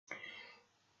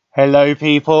Hello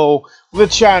people, the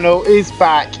channel is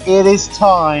back. It is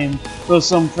time for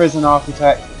some Prison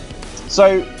Architect.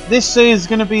 So this is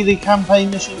going to be the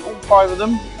campaign mission, all 5 of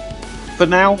them. For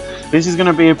now, this is going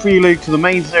to be a prelude to the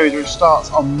main series which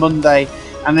starts on Monday.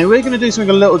 And then we're going to do something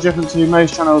a little different to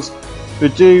most channels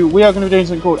would do. We are going to be doing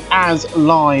something called As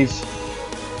Live.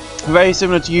 Very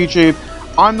similar to YouTube.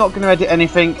 I'm not going to edit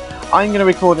anything. I'm going to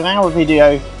record an hour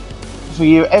video for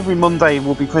you. Every Monday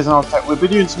will be Prison Architect. We'll be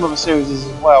doing some other series as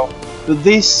well, but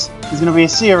this is going to be a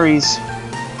series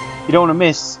you don't want to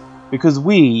miss, because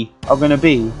we are going to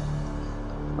be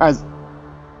as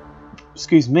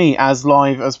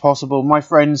live as possible. My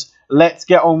friends, let's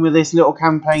get on with this little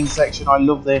campaign section. I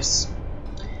love this,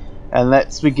 and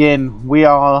let's begin. We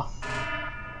are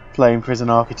playing Prison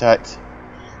Architect.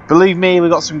 Believe me, we've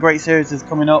got some great series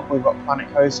coming up. We've got Planet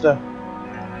Coaster.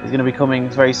 It's going to be coming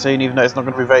very soon, even though it's not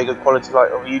going to be very good quality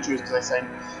like other YouTubers, because they're saying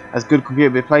as good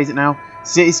computer, but it plays it now.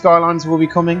 City Skylines will be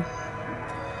coming,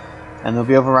 and there'll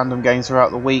be other random games throughout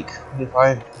the week if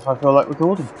I feel like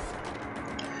recording.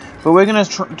 But we're going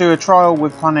to do a trial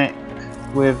with not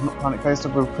Planet Coaster,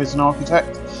 with Prison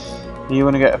Architect. You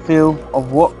want to get a feel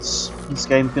of what this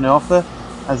game's going to offer,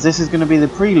 as this is going to be the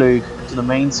prelude to the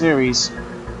main series,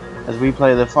 as we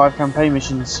play the 5 campaign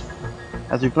missions.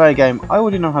 As we play a game I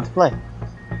already know how to play.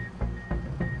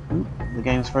 The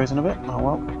game's frozen a bit. Oh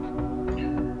well.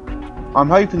 I'm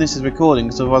hoping this is recording,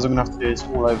 because otherwise I'm going to have to do this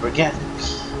all over again.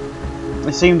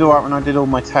 It seemed alright when I did all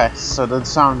my tests, so the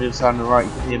sound did sound alright,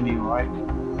 you could hear me alright.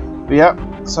 But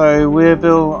yeah, so we're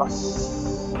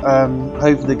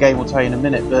hopefully the game will tell you in a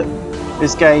minute, but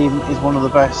this game is one of the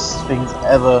best things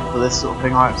ever for this sort of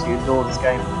thing. I absolutely adore this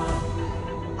game.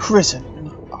 Prison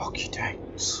Architect.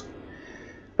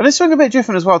 And it's something a bit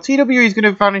different as well. TWE is going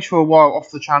to vanish for a while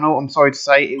off the channel. I'm sorry to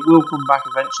say, it will come back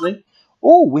eventually.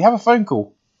 Oh, we have a phone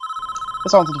call.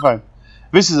 Let's answer the phone.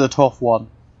 This is a tough one.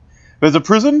 There's a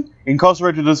prison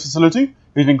incarcerated in this facility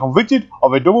who's been convicted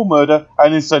of a double murder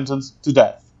and is sentenced to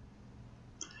death.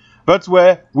 That's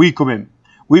where we come in.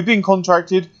 We've been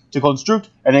contracted to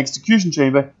construct an execution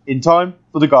chamber in time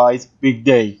for the guy's big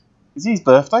day. Is it his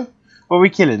birthday? Or are we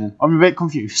killing him? I'm a bit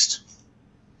confused.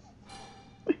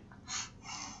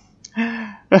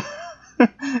 For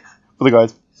the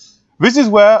guys, this is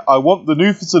where I want the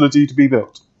new facility to be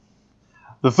built.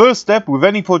 The first step with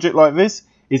any project like this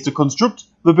is to construct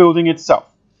the building itself,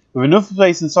 with enough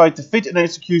space inside to fit an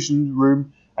execution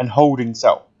room and holding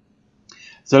cell.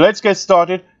 So let's get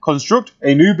started. Construct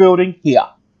a new building here.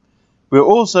 We'll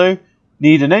also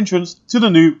need an entrance to the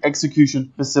new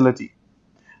execution facility.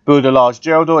 Build a large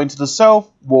jail door into the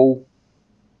cell wall.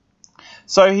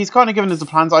 So he's kind of given us the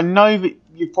plans. I know that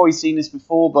you've probably seen this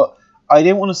before, but I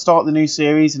didn't want to start the new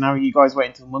series and have you guys wait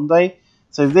until Monday.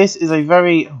 So this is a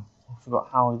very... Oh, I forgot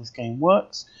how this game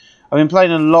works. I've been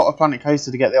playing a lot of Planet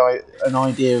Coaster to get an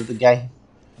idea of the game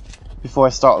before I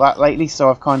start that lately, so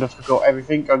I've kind of forgot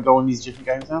everything. I'll go on these different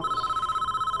games now.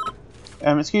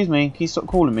 Excuse me, can you stop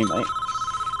calling me, mate?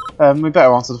 We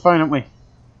better answer the phone, don't we?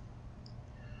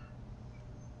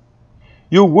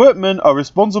 Your workmen are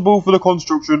responsible for the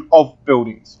construction of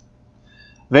buildings.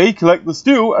 They collect the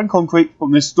steel and concrete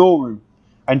from this storeroom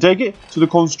and take it to the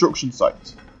construction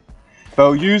site.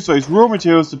 They'll use those raw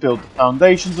materials to build the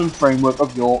foundations and framework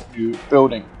of your new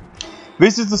building.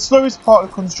 This is the slowest part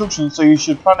of construction, so you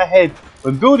should plan ahead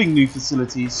when building new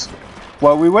facilities.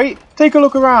 While we wait, take a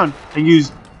look around and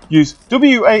use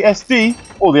WASD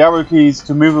or the arrow keys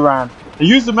to move around, and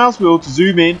use the mouse wheel to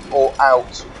zoom in or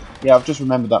out. Yeah, I've just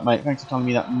remembered that, mate. Thanks for telling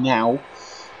me that now.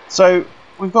 So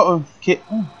we've got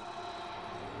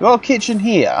a kitchen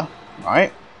here,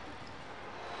 right?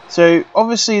 So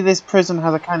obviously this prison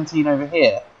has a canteen over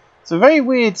here. It's a very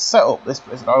weird setup, this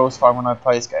prison. I always find when I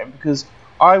play this game, because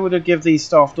I would have given these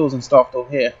staff doors and staff door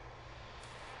here.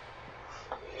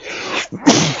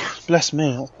 Bless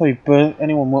me. That's probably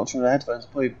anyone watching their headphones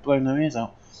probably blown their ears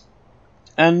out.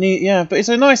 And yeah, but it's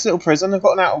a nice little prison. They've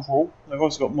got an out of wall. They've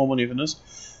also got more money than us.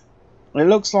 It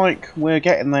looks like we're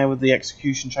getting there with the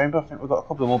execution chamber. I think we've got a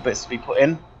couple of more bits to be put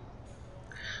in.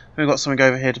 We've got something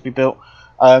over here to be built.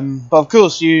 But of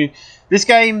course, this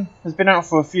game has been out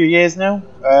for a few years now.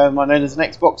 I know there's an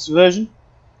Xbox version.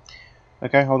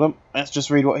 Okay, hold on. Let's just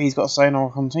read what he's got to say and I'll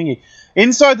continue.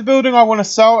 Inside the building, I want a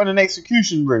cell and an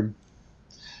execution room.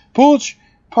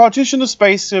 Partition the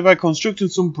space by constructing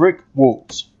some brick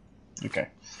walls. Okay.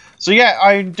 So yeah,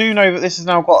 I do know that this has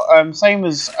now got same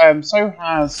as so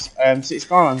has City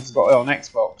Skylines has got it on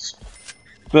Xbox,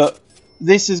 but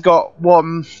this has got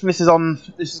one. This has got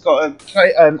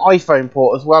an iPhone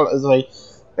port as well as a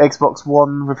Xbox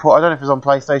One report. I don't know if it's on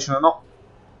PlayStation or not,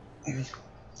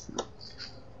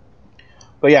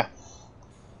 but yeah.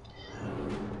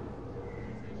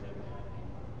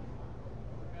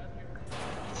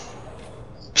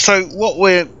 So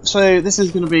this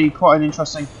is going to be quite an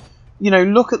interesting,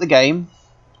 look at the game,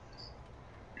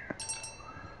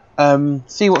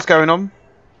 see what's going on.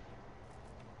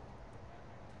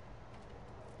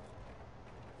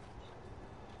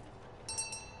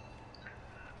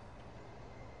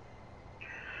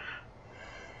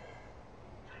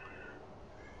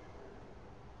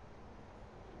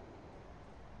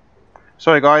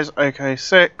 Sorry guys, okay,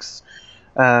 6.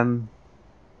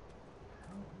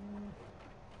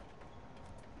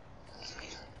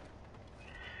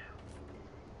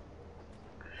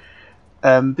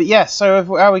 But yeah, so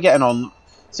how are we getting on?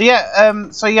 So yeah,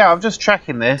 I'm just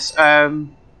tracking this. Oh,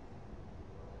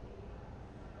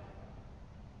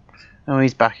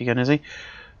 he's back again, is he?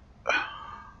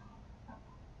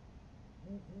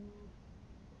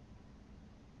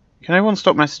 Can everyone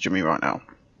stop messaging me right now?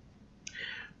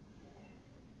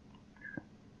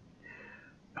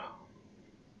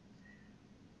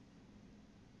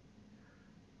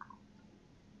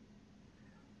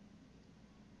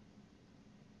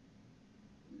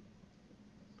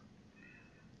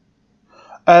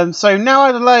 So now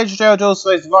I've allowed jail doors to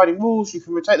those dividing walls. You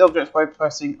can rotate the objects by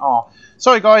pressing R.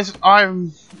 Sorry guys,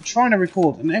 I'm trying to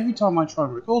record, and every time I try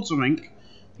to record something,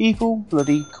 people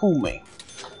bloody call me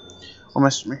or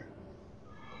message me.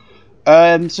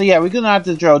 So yeah, we're gonna add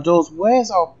the jail doors.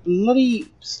 Where's our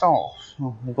bloody staff?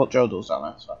 Oh, we've got jail doors down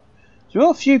there. So we've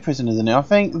got a few prisoners in here. I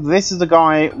think this is the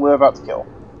guy we're about to kill.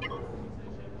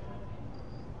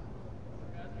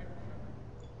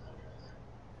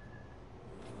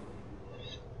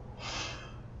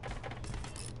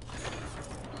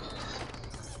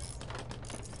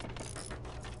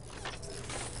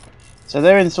 So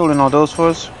they're installing our doors for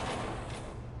us.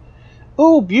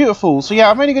 Oh, beautiful. So yeah,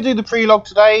 I'm only going to do the prelog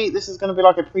today. This is going to be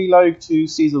like a preload to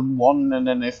season 1, and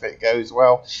then if it goes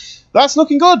well, that's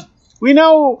looking good. We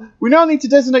now need to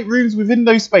designate rooms within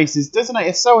those spaces. Designate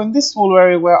a cell in this small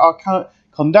area where our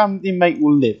condemned inmate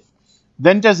will live.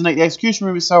 Then designate the execution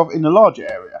room itself in the larger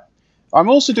area. I'm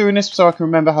also doing this so I can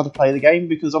remember how to play the game,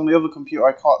 because on the other computer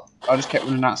I just kept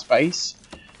running out of space.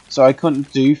 So I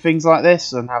couldn't do things like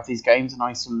this and have these games, and I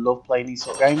used to love playing these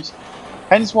sort of games.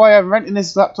 Hence why I'm renting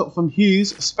this laptop from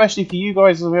Hughes, especially for you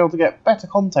guys to be able to get better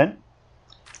content.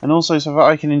 And also so that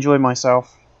I can enjoy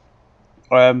myself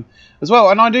as well.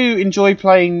 And I do enjoy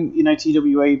playing,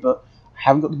 TWE, but I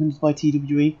haven't got the money to buy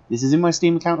TWE. This is in my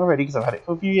Steam account already, because I've had it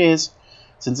for a few years,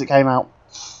 since it came out.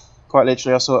 Quite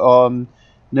literally, I saw it on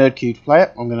NerdQ to play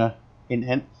it. I'm going to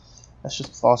hint. Let's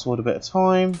just fast forward a bit of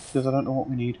time, because I don't know what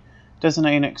we need.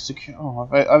 Designate and execute. Oh,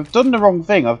 I've done the wrong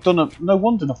thing. No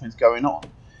wonder nothing's going on.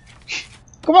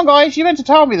 Come on, guys. You meant to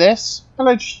tell me this.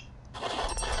 Hello.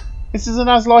 This is an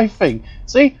as live thing.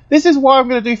 See, this is why I'm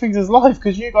going to do things as live,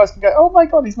 because you guys can go, oh my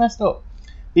god, he's messed up.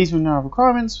 These will now have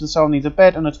requirements. The cell needs a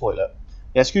bed and a toilet.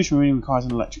 The execution room requires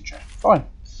an electric chair. Fine.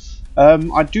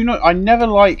 I never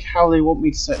like how they want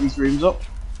me to set these rooms up,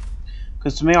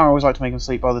 because to me, I always like to make them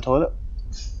sleep by the toilet,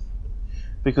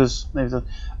 because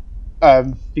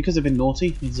they've been naughty,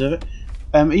 they deserve it.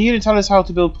 Are you going to tell us how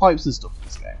to build pipes and stuff in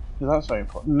this game? Because that's very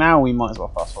important. Now we might as well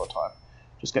fast forward time.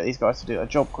 Just get these guys to do their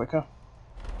job quicker.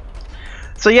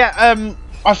 So yeah,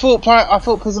 I thought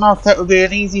Prison Architect would be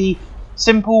an easy,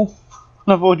 simple,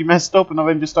 and I've already messed up and I've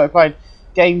only just started playing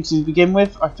game to begin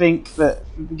with. I think that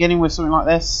beginning with something like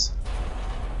this.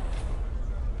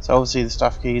 So obviously the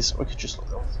staff keys, we could just look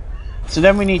at those. So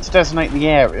then we need to designate the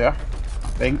area, I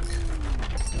think.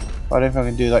 I don't think I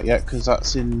can do that yet because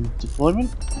that's in deployment.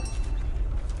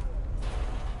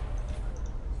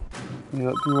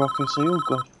 Bureaucracy, oh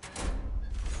god.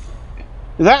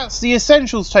 That's the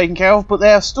essentials taken care of, but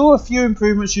there are still a few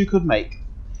improvements you could make.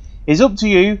 It's up to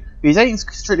you, because ain't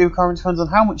strictly requirement depends on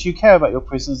how much you care about your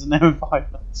prisoners and their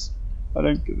environments. I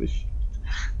don't give a shit.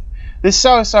 This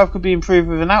cell itself could be improved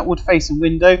with an outward facing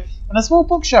window and a small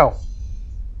bookshelf.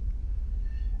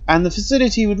 And the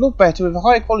facility would look better with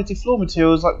higher quality floor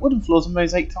materials like wooden floors and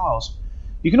mosaic tiles.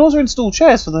 You can also install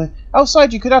chairs for the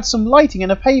outside. You could add some lighting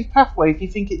and a paved pathway if you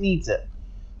think it needs it.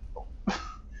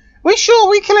 We sure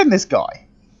we're killing this guy?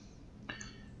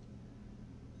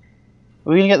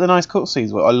 We're going to get the nice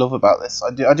cutscenes. What I love about this,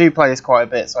 I do play this quite a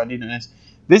bit, so I do know this.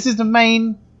 This is the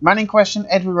main man in question,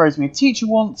 Edward Rosemary. A teacher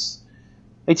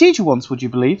once, would you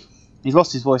believe? He's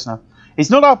lost his voice now.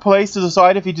 It's not our place to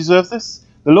decide if he deserves this.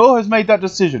 The law has made that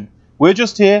decision. We're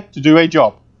just here to do a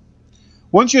job.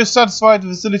 Once you're satisfied the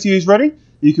facility is ready,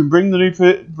 you can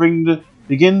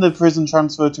begin the prison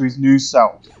transfer to his new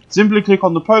cell. Simply click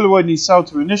on the Polaroid in his cell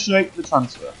to initiate the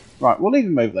transfer. Right, we'll leave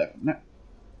him over there. No.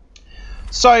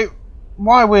 So,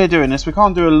 why we're doing this, we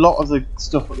can't do a lot of the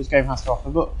stuff that this game has to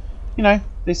offer, but,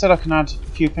 they said I can add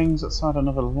a few things. Let's add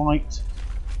another light.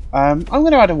 I'm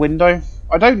going to add a window.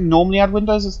 I don't normally add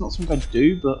windows. It's not something I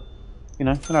do, but you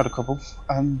know, I'm going to add a couple.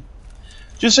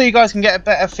 Just so you guys can get a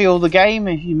better feel of the game.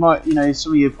 If you might, you know,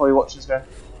 some of you probably watch this going,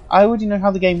 I already know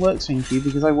how the game works, Finky,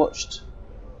 because I've watched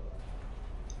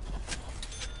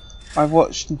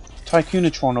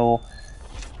Tycoonatron or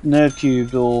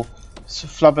Nerdcubed or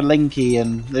Flabberlinky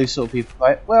and those sort of people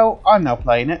play it. Well, I'm now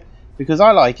playing it because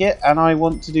I like it and I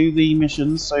want to do the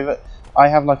missions so that I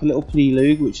have like a little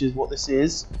prelude, which is what this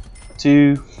is,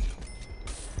 to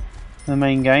the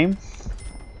main game.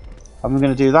 I'm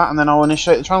going to do that and then I'll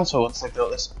initiate the transfer once I've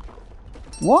built this.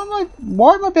 Why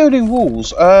am I building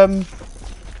walls?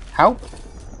 Help.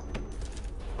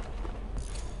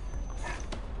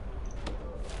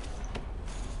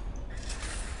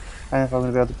 I don't know if I'm going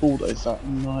to be able to bulldoze that.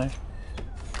 No.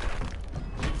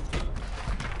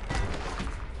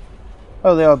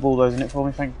 Oh, they are bulldozing it for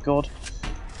me, thank God.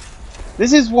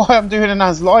 This is why I'm doing an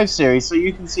As Live series, so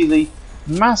you can see the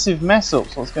massive mess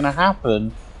ups, what's going to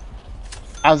happen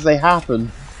as they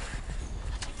happen.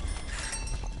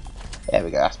 There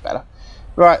we go, that's better.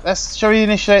 Right, shall we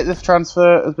initiate the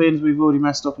transfer, as being as we've already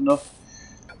messed up enough.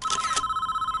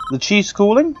 The chief's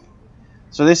calling.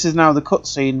 So this is now the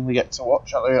cutscene we get to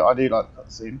watch. I do like the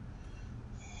cutscene.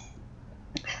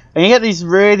 And you get these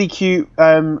really cute,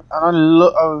 and I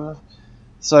look.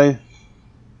 So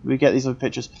we get these other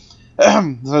pictures.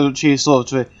 So the chief's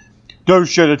sort of, don't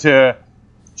shed a tear,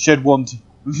 shed one.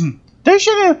 Don't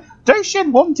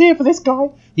shed one tear for this guy.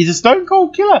 He's a stone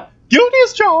cold killer, guilty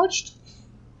as charged.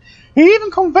 He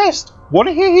even confessed. Want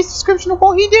to hear his description of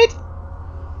what he did?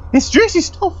 It's juicy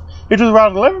stuff. It was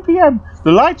around 11 PM.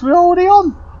 The lights were already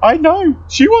on. I know.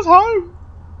 She was home.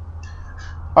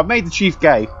 I've made the chief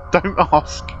gay. Don't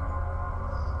ask.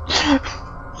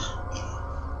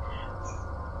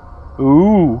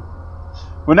 Ooh.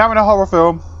 We're now in a horror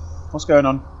film. What's going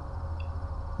on?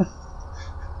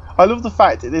 I love the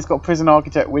fact that it's got prison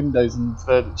architect windows and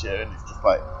furniture, and it's just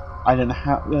like, I don't know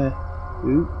how.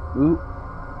 Ooh, ooh.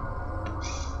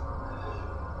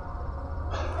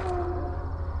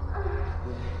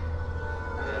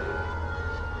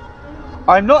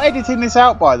 I'm not editing this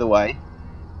out, by the way.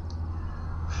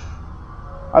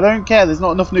 I don't care, there's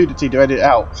not enough nudity to edit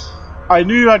out. I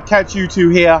knew I'd catch you two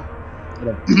here.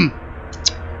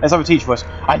 Let's have a teacher voice.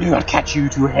 I knew I'd catch you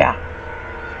two here.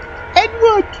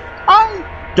 Edward!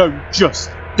 Don't.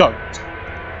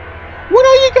 What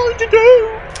are you going to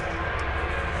do?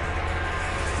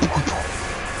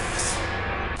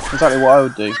 Exactly what I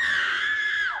would do.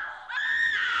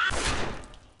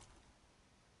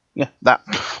 Yeah, that.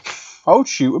 I would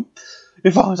shoot him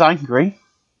if I was angry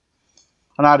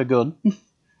and I had a gun.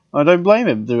 I don't blame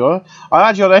him, do I? I'm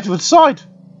actually on Edward's side.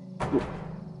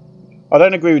 I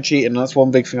don't agree with cheating. That's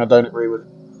one big thing I don't agree with.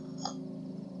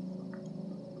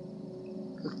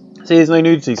 See, there's no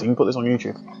nudity, so you can put this on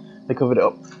YouTube. They covered it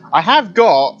up. I have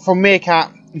got from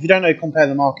Meerkat. If you don't know,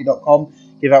 comparethemarket.com.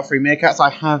 Give out free Meerkats.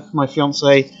 I have my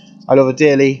fiance. I love her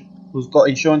dearly. Who's got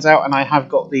insurance out, and I have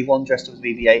got the one dressed as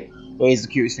BB-8. It is the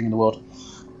cutest thing in the world.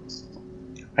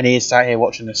 And he is sat here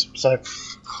watching this, so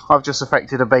I've just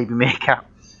affected a baby meerkat.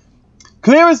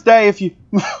 Clear as day if you...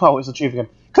 Oh, it's the chief again.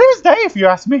 Clear as day if you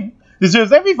ask me.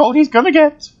 Deserves every fault he's gonna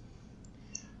get.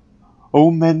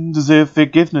 All men deserve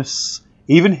forgiveness,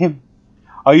 even him.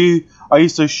 Are you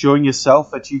so sure in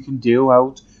yourself that you can deal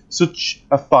out such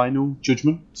a final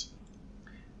judgment?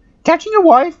 Catching a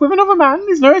wife with another man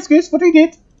is no excuse for what he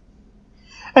did.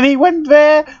 And he went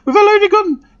there with a loaded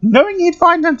gun, knowing he'd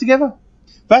find them together.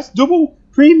 That's double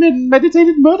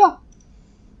premeditated murder.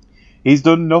 He's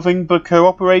done nothing but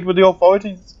cooperate with the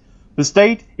authorities. The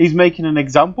state is making an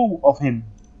example of him.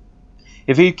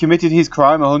 If he'd committed his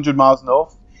crime 100 miles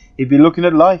north, he'd be looking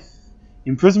at life.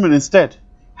 Imprisonment instead.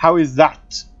 How is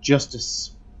that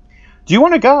justice? Do you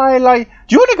want a guy like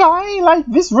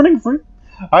this running through?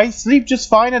 I sleep just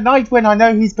fine at night when I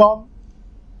know he's gone.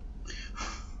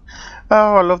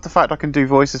 Oh, I love the fact I can do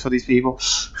voices for these people.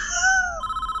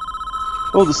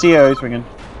 Oh, the CEO's ringing.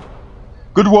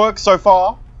 Good work so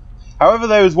far. However,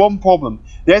 there is one problem.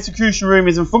 The execution room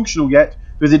isn't functional yet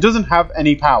because it doesn't have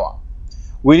any power.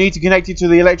 We need to connect it to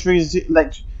the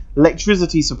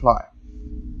electricity supply.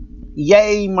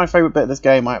 Yay, my favourite bit of this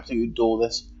game. I absolutely adore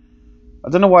this. I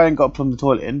don't know why I ain't got to plumb the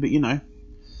toilet in, but you know.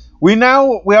 We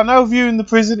are now viewing the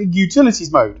prison in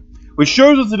utilities mode, which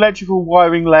shows us the electrical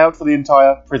wiring layout for the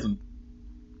entire prison.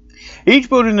 Each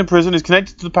building in the prison is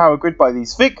connected to the power grid by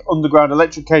these thick underground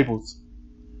electric cables.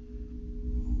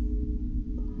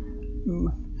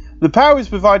 The power is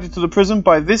provided to the prison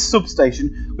by this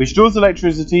substation, which draws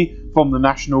electricity from the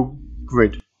national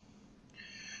grid.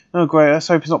 Oh great, let's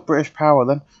hope it's not British Power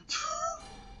then.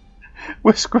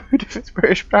 We're screwed if it's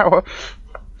British Power.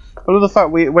 I love the fact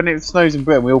when it snows in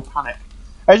Britain, we all panic.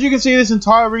 As you can see, this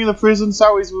entire ring of the prison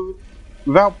cell is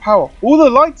without power. All the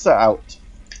lights are out.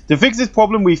 To fix this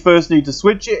problem, we first need to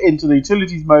switch it into the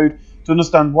utilities mode to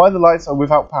understand why the lights are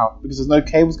without power, because there's no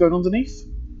cables going underneath.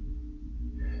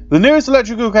 The nearest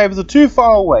electrical cables are too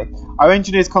far away. Our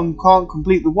engineers can't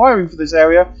complete the wiring for this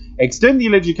area. Extend the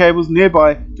electric cables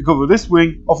nearby to cover this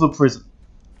wing of the prison.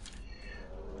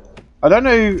 I don't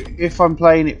know if I'm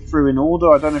playing it through in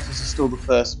order. I don't know if this is still the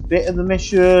first bit of the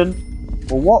mission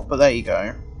or what, but there you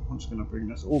go. I'm just going to bring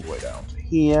this all the way down to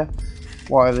here.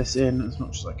 Wire this in as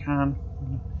much as I can.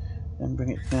 Then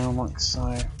bring it down like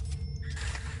so.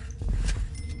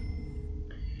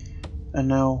 And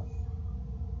now,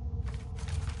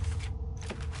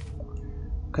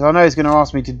 because I know it's going to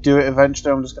ask me to do it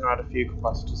eventually, I'm just going to add a few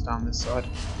capacitors down this side.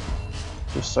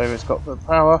 Just so it's got the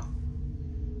power.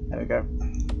 There we go.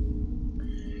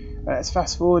 Let's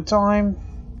fast forward time.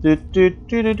 The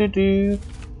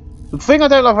thing I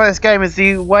don't love about this game is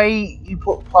the way you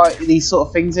put these sort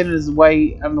of things in, is the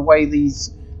way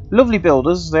these lovely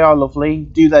builders, they are lovely,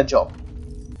 do their job.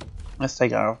 Let's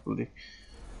take it out of the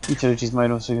utilities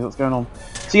mode and see what's going on.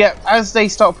 So yeah, as they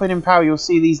start putting in power, you'll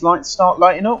see these lights start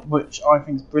lighting up, which I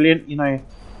think is brilliant. You know,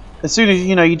 as soon as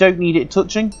you don't need it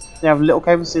touching, they have a little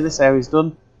cable. See, this area's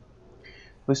done.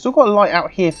 We've still got a light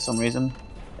out here for some reason.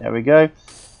 There we go.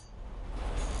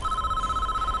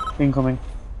 Incoming.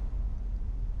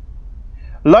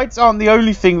 Lights aren't the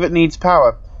only thing that needs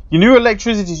power. Your new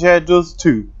electricity chair does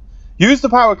too. Use the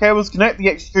power cables, connect the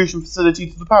execution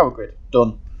facility to the power grid.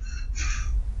 Done.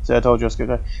 So I told you I was going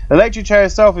to go. The electric chair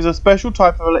itself is a special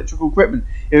type of electrical equipment.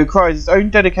 It requires its own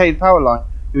dedicated power line.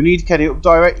 You'll need to get it up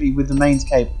directly with the mains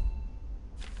cable.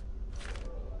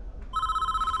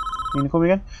 You call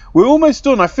me again? We're almost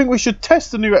done. I think we should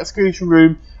test the new execution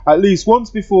room at least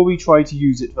once before we try to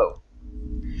use it though.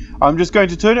 I'm just going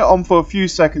to turn it on for a few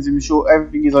seconds and ensure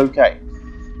everything is okay.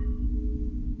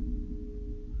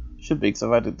 Should be, because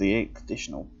I've added the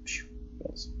additional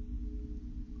bits.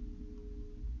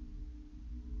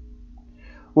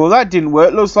 Well, that didn't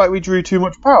work. Looks like we drew too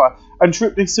much power and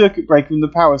tripped a circuit breaker in the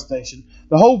power station.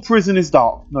 The whole prison is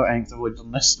dark. No, it ain't. I've already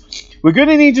done this. We're going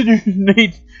to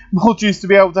need more juice to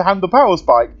be able to handle the power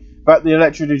spike that the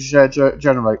electricity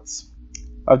generates.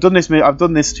 I've done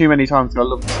this too many times because I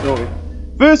love the story.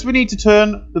 First, we need to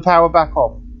turn the power back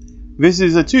on. This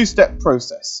is a two-step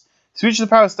process. Switch the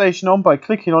power station on by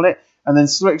clicking on it and then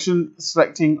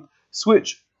selecting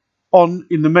switch on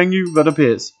in the menu that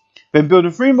appears. Then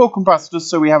build 3 more capacitors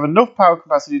so we have enough power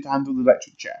capacity to handle the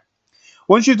electric chair.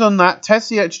 Once you've done that, test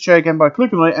the electric chair again by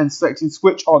clicking on it and selecting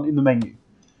switch on in the menu.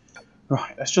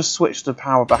 Right, let's just switch the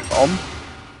power back on.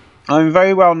 I'm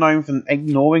very well known for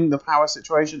ignoring the power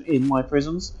situation in my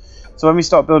prisons. So when we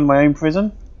start building my own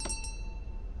prison,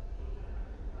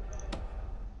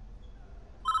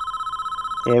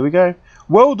 here we go.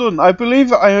 Well done. I believe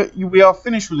that we are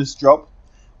finished with this job.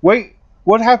 Wait,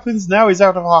 what happens now is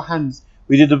out of our hands.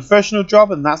 We did a professional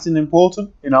job and that's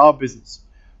important in our business.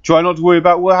 Try not to worry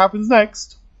about what happens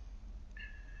next.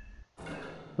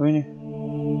 Oh,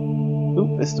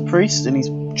 it's the priest in his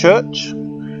church.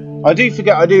 I do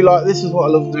forget, this is what I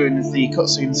love doing, is the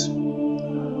cutscenes.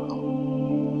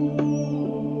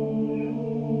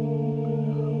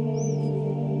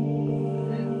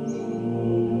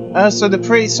 So the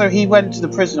priest, he went to the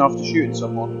prison after shooting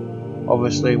someone.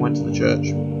 Obviously, went to the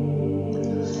church.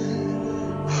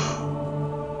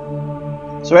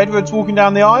 So Edward's walking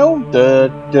down the aisle. Da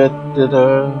da da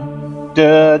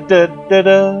da da da da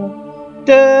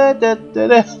da da da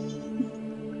da.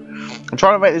 I'm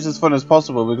trying to make this as fun as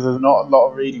possible because there's not a lot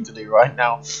of reading to do right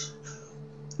now.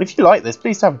 If you like this,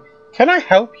 please tell me. Can I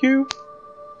help you?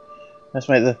 Let's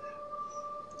make the.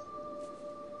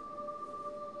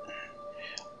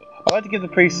 I like to give the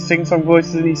priest sing-song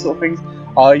voices and these sort of things.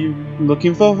 Are you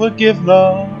looking for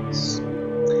forgiveness?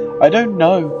 I don't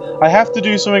know. I have to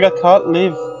do something. I can't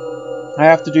live. I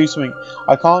have to do something.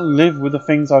 I can't live with the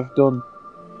things I've done.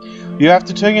 You have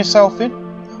to turn yourself in.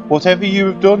 Whatever you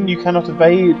have done, you cannot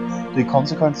evade the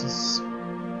consequences.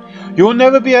 You will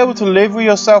never be able to live with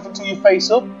yourself until you face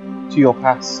up to your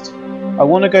past. I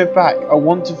want to go back. I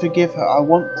want to forgive her. I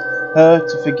want her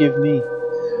to forgive me.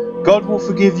 God will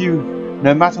forgive you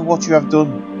no matter what you have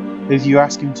done, if you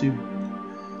ask him to.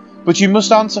 But you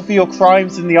must answer for your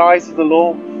crimes in the eyes of the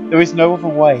law. There is no other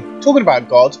way. Talking about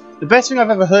God, the best thing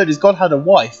I've ever heard is God had a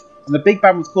wife, and the Big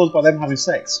Bang was caused by them having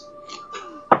sex.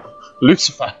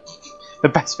 Lucifer. The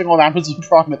best thing on Amazon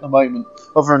Prime at the moment,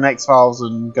 other than X-Files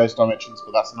and Ghost Dimensions,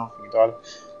 but that's another thing entirely.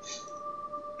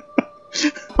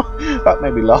 That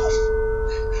made me laugh.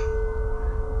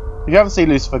 If you haven't seen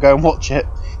Lucifer, go and watch it.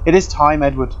 It is time,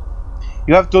 Edward.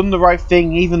 You have done the right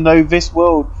thing, even though this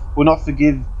world will not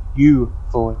forgive you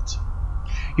for it.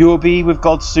 You will be with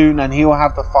God soon, and He will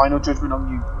have the final judgment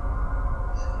on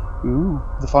you. Ooh,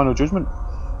 the final judgment.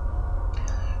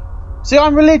 See,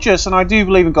 I'm religious, and I do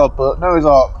believe in God, but Noah's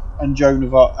Ark and Jonah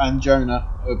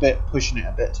are a bit pushing it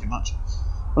a bit too much.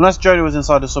 Unless Jonah was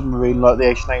inside a submarine like the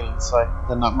ancient aliens, so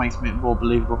then that makes me more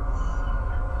believable.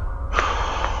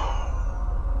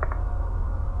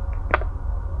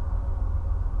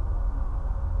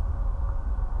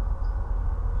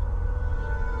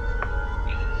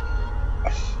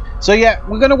 So yeah,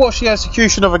 we're going to watch the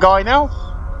execution of a guy now.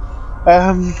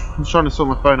 I'm trying to sort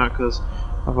my phone out because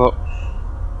I've got...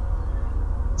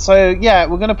 So yeah,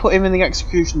 we're going to put him in the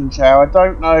execution chair. I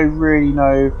don't really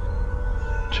know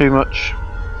too much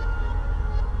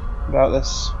about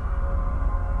this.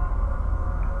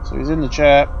 So he's in the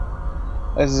chair.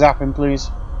 Let's zap him, please.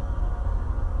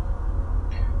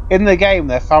 In the game,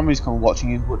 their families come watching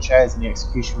him put chairs in the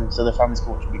execution room so their families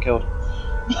can watch him be killed.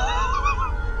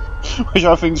 Which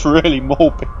I think is really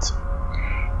morbid.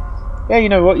 Yeah, you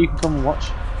know what? You can come and watch.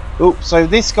 Oh, so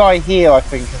this guy here, I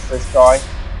think, is this guy.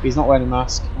 He's not wearing a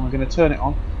mask. And we're going to turn it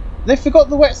on. They forgot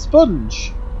the wet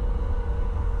sponge.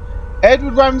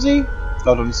 Edward Ramsey.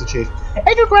 Hold on, it's the chief.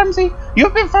 Edward Ramsey, you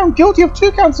have been found guilty of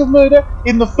 2 counts of murder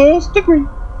in the 1st degree.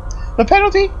 The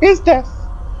penalty is death.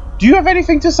 Do you have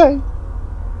anything to say?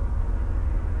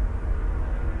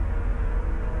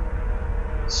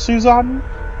 Suzanne,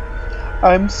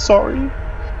 I'm sorry.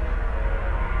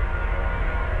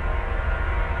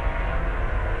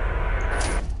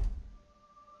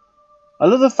 I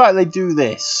love the fact they do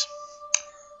this.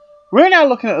 We're now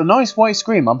looking at a nice white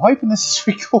screen. I'm hoping this is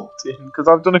recording because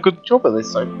I've done a good job of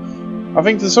this. So I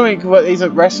think there's something that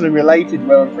isn't wrestling related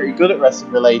where I'm pretty good at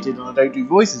wrestling related and I don't do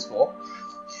voices for.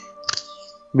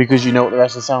 Because you know what the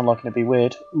wrestlers sound like and it'd be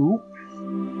weird. Ooh.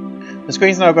 The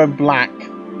screen's now going black.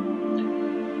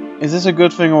 Is this a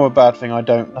good thing or a bad thing? I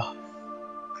don't know.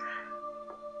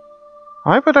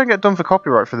 I hope I don't get done for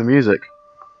copyright for the music.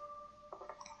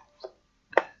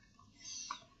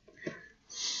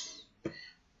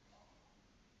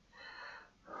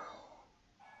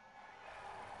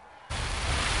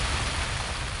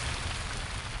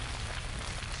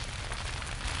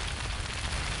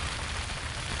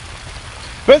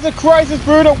 There's a crisis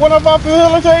brewing at one of our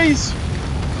facilities!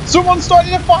 Someone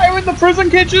started a fire in the prison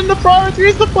kitchen. The priority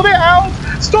is to put it out.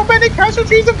 Stop any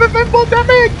casualties and prevent more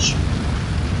damage.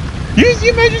 Use the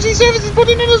emergency services put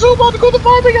in a assault bar to call the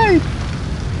fire brigade.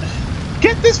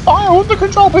 Get this fire under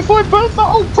control before it burns the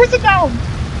whole prison down.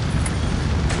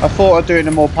 I thought I'd do it in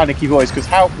a more panicky voice because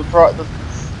help,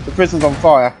 the prison's on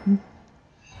fire.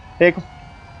 Here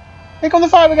come the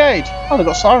fire brigade. Oh, they've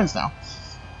got sirens now.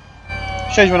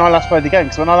 Shows you when I last played the game,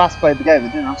 because when I last played the game they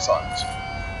didn't have sirens.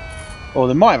 Or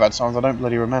they might have had sirens, I don't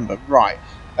bloody remember. Right,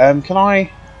 can I...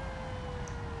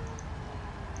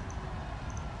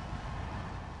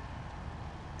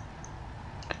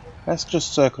 Let's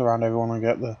just circle around everyone and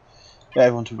get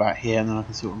everyone to about here and then I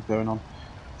can see what's going on.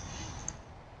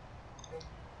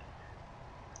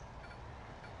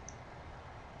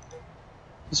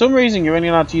 For some reason you're only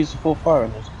allowed to use the 4 fire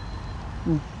engines.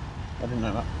 I didn't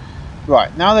know that.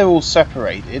 Right, now they're all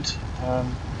separated.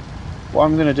 What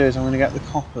I'm going to do is I'm going to get the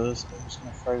coppers. I'm just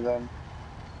going to throw them.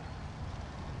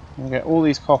 I'm going to get all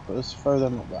these coppers, throw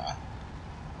them up there.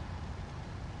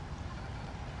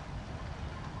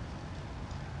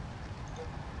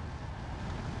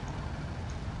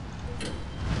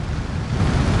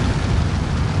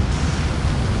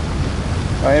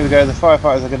 Right, here we go. The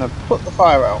firefighters are going to put the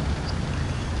fire out.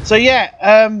 So yeah,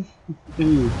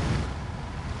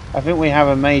 I think we have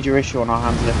a major issue on our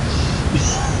hands here.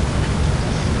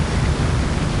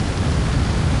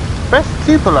 Best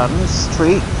Superlands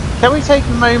treat. Can we take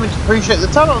a moment to appreciate the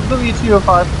talent of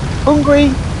W205?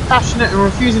 Hungry, passionate and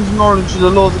refusing to acknowledge the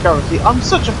laws of gravity. I'm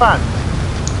such a fan.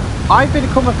 I've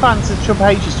become a fan since Triple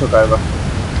H's took over.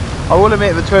 I will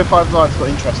admit the 205 lives got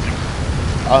interesting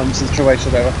since Triple H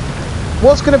took over.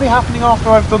 What's going to be happening after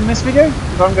I've done this video?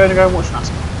 Because I'm going to go and watch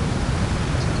NASCAR.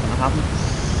 That's what's going to happen.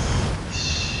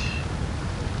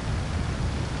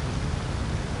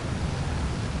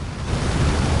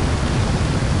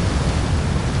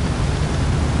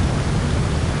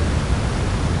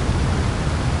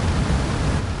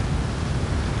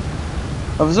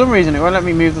 But for some reason it won't let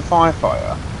me move the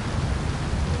firefighter,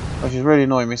 which is really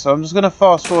annoying me, so I'm just going to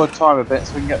fast forward time a bit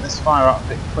so we can get this fire out a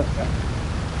bit quicker.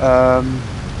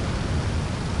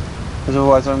 Because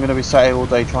otherwise I'm going to be sat here all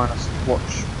day trying to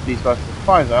watch these guys put the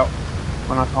fires out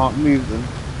when I can't move them.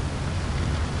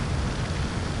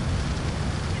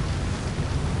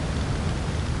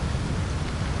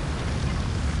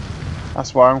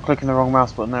 That's why I'm clicking the wrong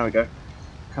mouse button. There we go.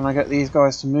 Can I get these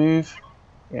guys to move?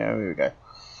 Yeah, here we go.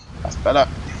 That's better.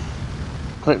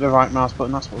 Click the right mouse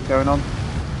button, that's what's going on.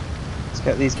 Let's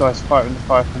get these guys fighting the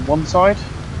fire from one side.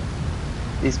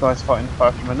 These guys fighting the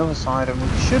fire from another side, and we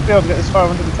should be able to get this fire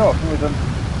under control.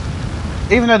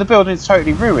 Even though the building is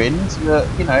totally ruined,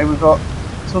 you know, we've got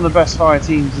some of the best fire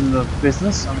teams in the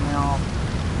business, and they are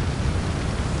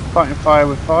fighting fire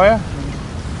with fire.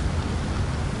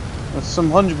 There's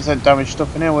some 100% damaged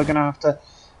stuff in here. We're going to have to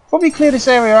probably clear this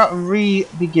area out and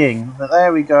re-begin. But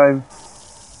there we go.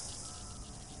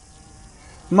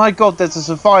 My God, there's a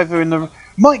survivor in the...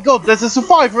 My God, there's a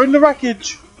survivor in the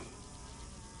wreckage!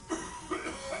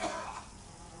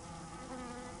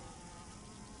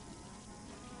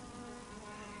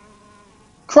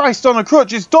 Christ on a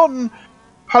crutch, it's Don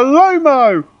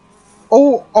Palomo!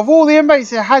 Of all the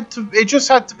inmates, it just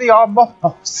had to be our mob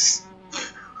boss.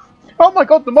 Oh my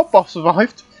God, the mob boss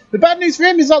survived. The bad news for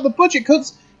him is that the budget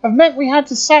cuts have meant we had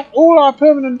to sack all our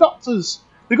permanent doctors.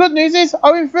 The good news is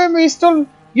our infirmary is still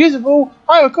usable.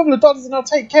 I have a couple of doctors and I'll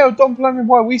take care of Don Palomo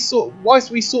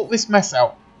whilst we sort this mess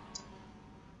out.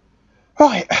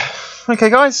 Right, okay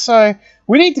guys, so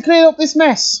we need to clear up this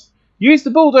mess. Use the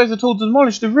bulldozer tool to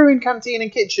demolish the ruined canteen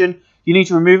and kitchen. You need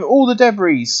to remove all the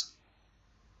debris.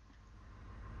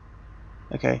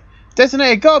 Okay.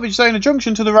 Designate a garbage zone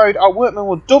adjunction to the road. Our workmen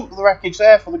will dump the wreckage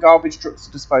there for the garbage trucks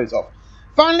to dispose of.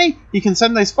 Finally, you can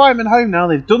send those firemen home now.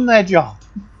 They've done their job.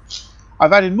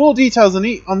 I've added more details on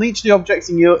each of the objects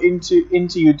in your into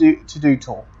your to-do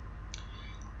tool.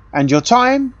 And your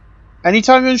time,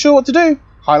 anytime you're unsure what to do,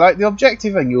 highlight the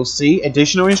objective and you'll see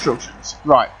additional instructions.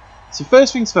 Right. So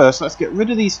first things first, let's get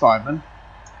rid of these firemen.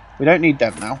 We don't need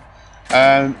them now.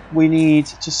 We need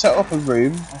to set up a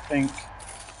room, I think.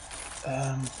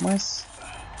 Where's...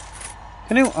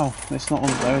 Can you... Oh, it's not on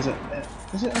there, is it?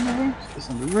 Is it on the room? It's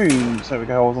on the room. So we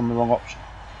go, I was on the wrong option.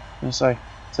 I'm going to say.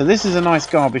 So this is a nice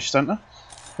garbage centre.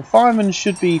 The firemen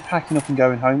should be packing up and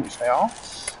going home, which they are.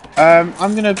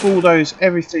 I'm going to bulldoze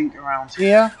everything around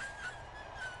here.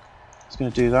 Just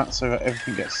going to do that so that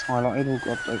everything gets highlighted. Oh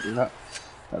God, don't do that.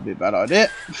 That'd be a bad idea.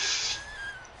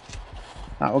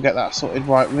 That will get that sorted.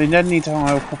 Right, we then need to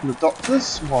hire a couple of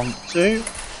doctors. 1, 2.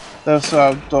 They'll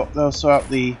sort out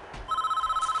the...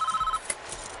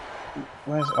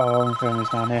 Where's... Oh, infirmary's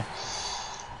down here.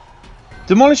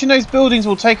 Demolishing those buildings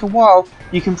will take a while.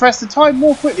 You can press the time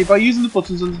more quickly by using the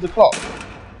buttons under the clock.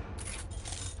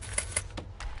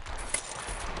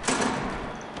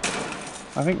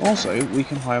 I think also we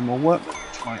can hire more workmen,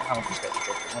 which might help us get the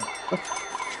job done.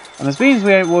 And as means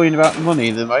we ain't worrying about money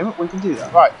at the moment, we can do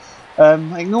that. Right.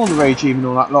 Ignore the regime and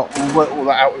all that lot. We'll work all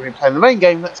that out when we play the main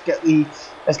game. Let's get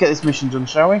this mission done,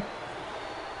 shall we?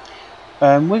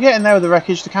 We're getting there with the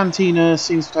wreckage. The cantina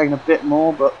seems to have taken a bit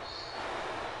more, but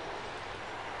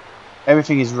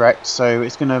everything is wrecked, so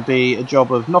it's going to be a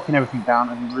job of knocking everything down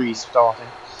and restarting.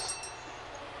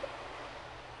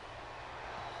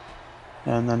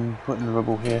 And then putting the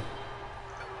rubble here.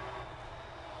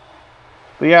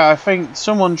 But yeah, I think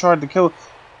someone tried to kill...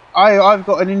 I've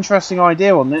got an interesting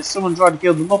idea on this. Someone tried to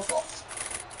kill the mob boss.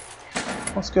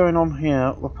 What's going on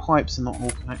here? The pipes are not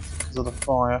all connected because of the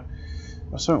fire.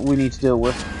 That's something we need to deal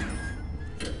with.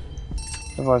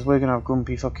 Otherwise we're going to have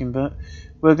grumpy fucking bit.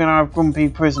 We're going to have grumpy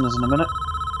prisoners in a minute.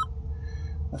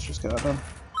 Let's just get that done.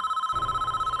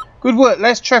 Good work.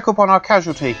 Let's check up on our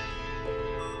casualty.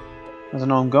 There's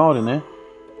an armed guard in there.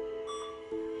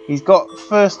 He's got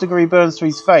first degree burns to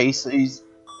his face. He's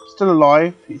still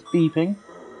alive. He's beeping.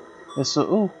 There's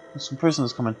some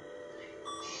prisoners coming.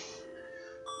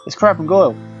 It's Crab and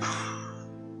Goyle.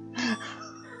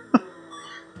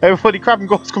 Everybody, Crab and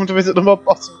Goyle's come to visit the mob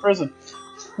boss in prison.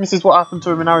 This is what happened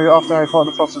to him in after Harry Potter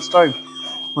and the Philosopher's Stone.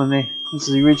 This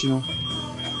is the original.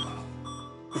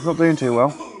 He's not doing too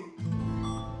well.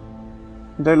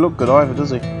 He don't look good either, does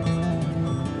he?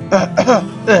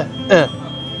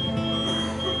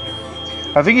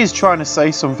 I think he's trying to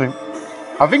say something.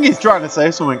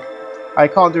 I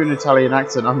can't do an Italian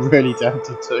accent. I'm really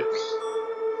tempted to.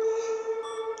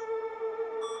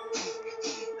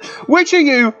 Which are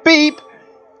you? Beep.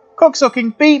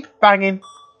 Cocksucking. Beep. Banging.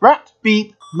 Rat.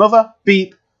 Beep. Mother.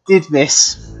 Beep. Did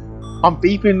this. I'm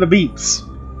beeping the beeps.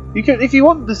 You can, if you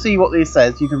want to see what this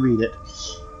says, you can read it.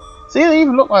 See, they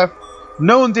even look like...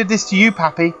 No one did this to you,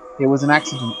 Pappy. It was an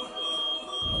accident.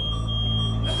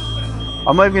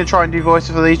 I'm not even going to try and do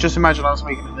voices for these. Just imagine I'm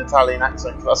speaking in an Italian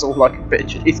accent. That's all I can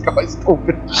picture these guys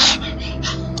talking.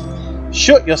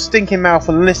 Shut your stinking mouth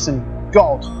and listen.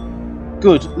 God.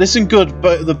 Good. Listen good,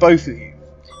 the both of you.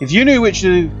 If you knew which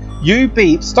of you,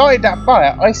 Beep, started that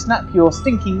fire, I snap your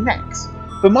stinking necks.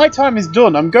 But my time is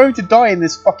done. I'm going to die in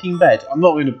this fucking bed. I'm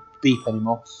not going to beep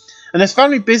anymore. And there's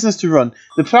family business to run.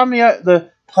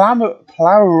 The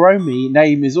Plauromi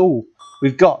name is all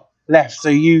we've got left. So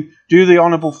you do the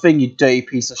honourable thing, you dirty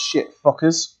piece of shit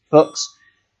fucks.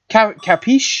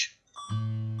 Capiche?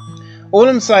 All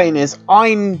I'm saying is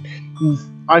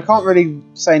I can't really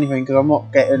say anything because I'm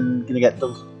not going to get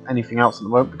done anything else at the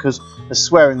moment because there's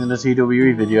swearing in the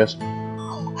TWE videos.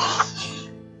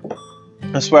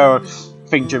 I swear I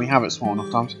think Jimmy Habit swore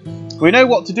enough times. We know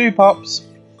what to do, Pops.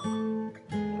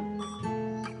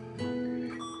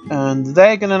 And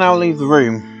they're going to now leave the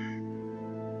room.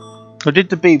 I did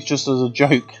the beeps just as a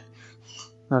joke.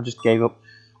 I just gave up.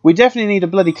 We definitely need a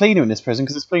bloody cleaner in this prison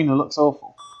because this cleaner looks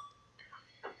awful.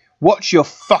 Watch your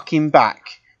fucking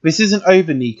back. This isn't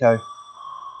over, Nico.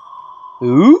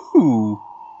 Ooh.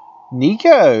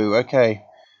 Nico. Okay.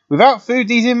 Without food,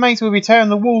 these inmates will be tearing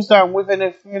the walls down within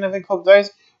a couple of days.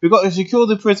 We've got to secure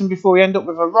the prison before we end up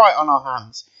with a riot on our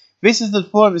hands. This is the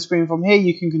deployment screen. From here,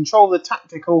 you can control the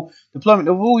tactical deployment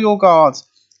of all your guards.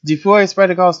 Deploy a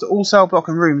spreader guards to all cell block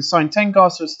and rooms. Assign 10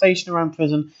 guards to a station around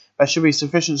prison. There should be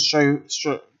sufficient show of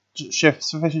strength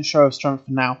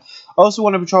for now. I also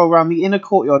want to patrol around the inner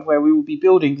courtyard where we will be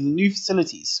building the new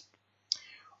facilities.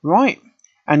 Right,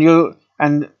 and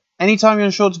anytime you're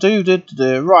unsure to do.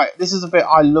 Right, this is a bit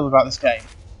I love about this game.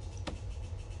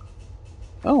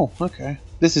 Oh, okay.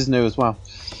 This is new as well.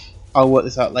 I'll work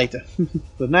this out later.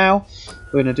 But now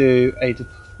we're going to do a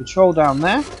patrol down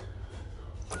there.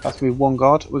 That's going to be one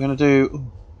guard. We're going to do.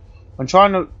 I'm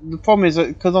trying to. The problem is that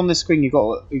because on this screen you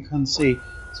can see.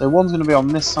 So one's going to be on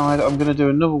this side. I'm going to do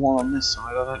another one on this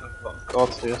side. I don't know if I've got the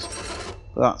guard to do this,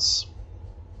 but that's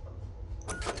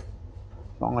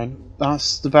fine.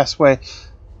 That's the best way.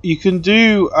 You can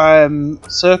do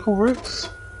circle routes,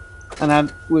 and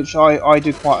add, which I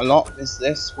do quite a lot. Is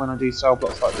this when I do cell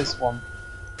blocks like this one?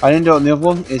 I didn't do it on the other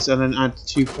one. Is and then add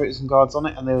 2 prison guards on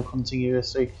it, and they will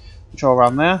continuously patrol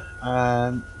around there.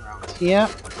 Around here.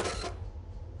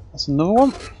 That's another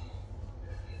one.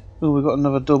 Oh, we've got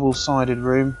another double-sided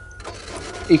room.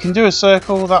 You can do a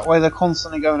circle, that way they're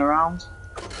constantly going around.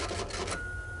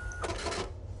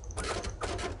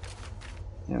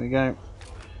 There we go.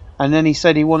 And then he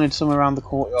said he wanted some around the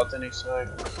courtyard, didn't he? So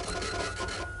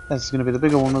this is going to be the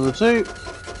bigger one of the two.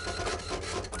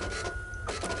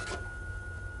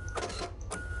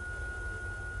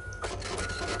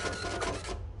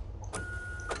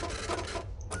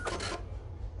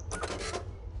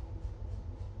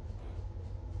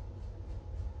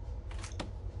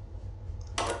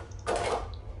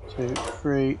 Two,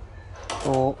 3,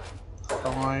 4,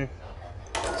 5,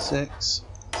 6,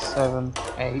 7,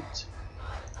 8,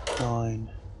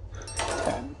 9,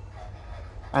 10.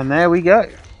 And there we go.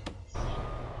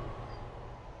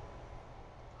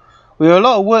 We have a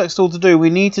lot of work still to do. We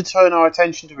need to turn our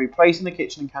attention to replacing the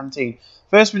kitchen and canteen.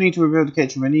 First, we need to rebuild the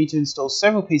kitchen. We need to install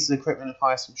several pieces of equipment and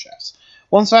hire some chefs.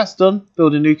 Once that's done,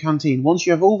 build a new canteen. Once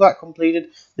you have all that completed,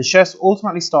 the chefs will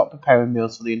automatically start preparing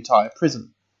meals for the entire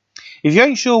prison. If you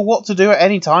ain't sure what to do at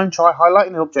any time, try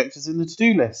highlighting the objectives in the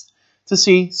to-do list to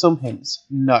see some hints.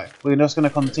 No, we're just going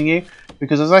to continue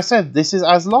because, as I said, this is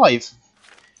as live,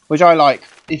 which I like.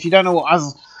 If you don't know what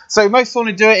as... So most want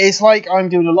to do it, it's like I'm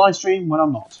doing a live stream when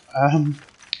I'm not.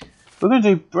 We're going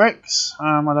to do bricks.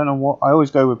 I don't know what... I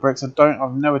always go with bricks.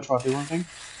 I've never tried to do one thing.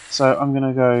 So I'm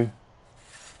going to go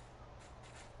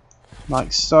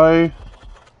like so. And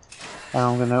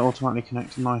I'm going to automatically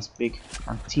connect a nice big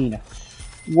cantina.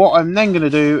 What I'm then going to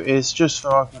do is, just for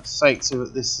argument's sake, so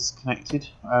that this is connected,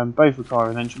 both require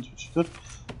an entrance, which is good.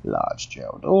 Large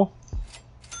jail door.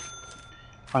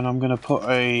 And I'm going to put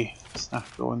a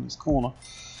staff door in this corner.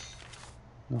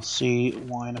 You'll see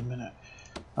why in a minute.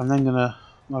 I'm then going to,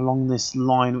 along this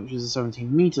line, which is a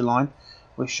 17-metre line,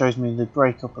 which shows me the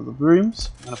breakup of the rooms,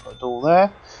 I'm going to put a door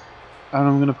there, and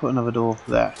I'm going to put another door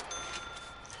there.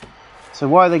 So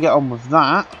while they get on with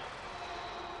that,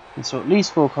 so at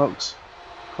least 4 cookers,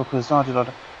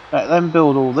 let them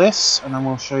build all this, and then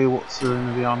we'll show you what's going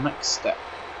to be our next step.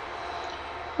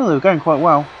 Well, they were going quite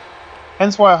well.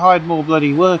 Hence why I hired more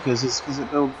bloody workers, is because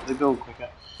they build quicker.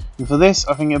 And for this,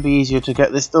 I think it'll be easier to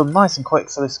get this done nice and quick.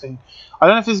 So this can, I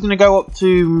don't know if this is going to go up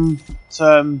to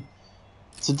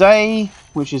today,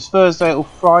 which is Thursday, or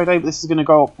Friday, but this is going to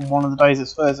go up on one of the days.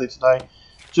 It's Thursday today,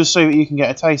 just so that you can get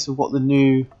a taste of what the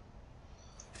new.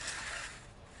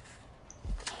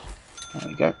 There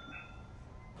we go.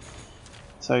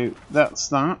 So that's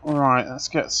that. Alright,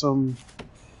 let's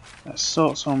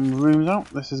sort some rooms out.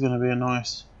 This is going to be a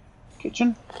nice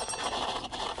kitchen.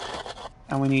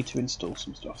 And we need to install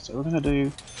some stuff. So we're going to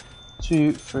do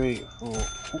 2, 3, 4.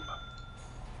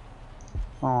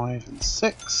 5 and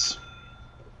 6.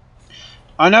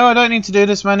 I know I don't need to do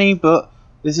this many, but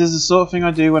this is the sort of thing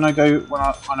I do when I know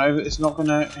that it's not going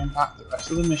to impact the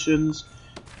rest of the missions.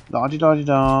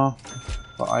 La-di-da-di-da.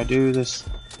 But I do this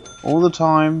all the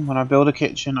time when I build a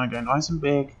kitchen. I go nice and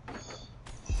big,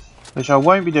 which I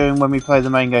won't be doing when we play the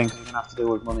main game because we're going to have to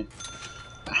deal with money.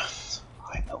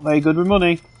 I'm not very good with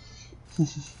money.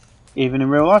 Even in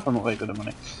real life, I'm not very good at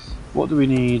money. What do we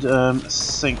need? A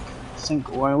sink.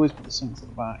 Sink. Oh, I always put the sinks at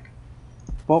the back.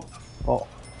 Bop, bop,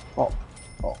 bop,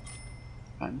 bop,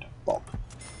 and bop.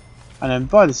 And then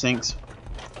by the sinks,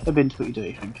 a bin to put your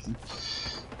dirty things in.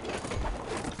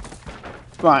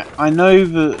 Right, I know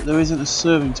that there isn't a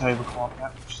serving table quite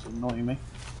yet, which is annoying me.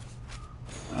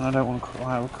 And I don't want to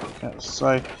have a cook yet.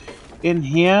 So, in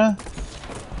here,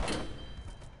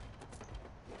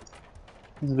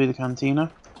 this will be the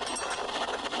cantina.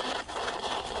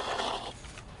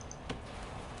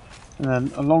 And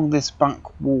then along this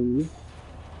back wall,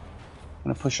 I'm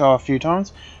going to push R a few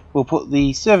times. We'll put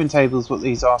the serving tables, what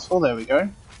these asked for. There we go.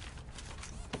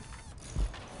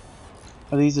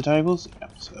 Are these the tables?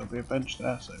 Yep, so there'll be a bench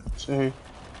there. So 2,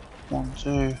 1, 2.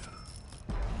 I'm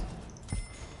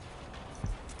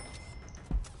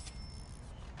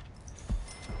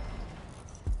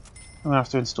going to have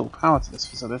to install power to this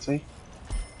facility.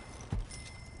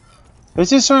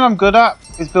 This is something I'm good at,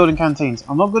 is building canteens.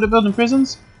 I'm not good at building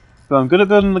prisons, but I'm good at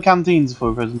building the canteens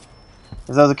for a prison.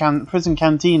 If there's a prison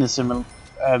canteen similar,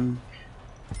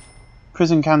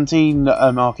 prison canteen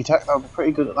architect, I'll be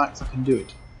pretty good at that because I can do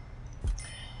it.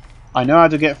 I know how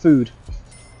to get food.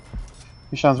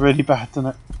 Which sounds really bad,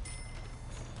 doesn't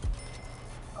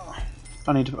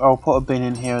it? I'll put a bin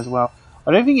in here as well.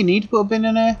 I don't think you need to put a bin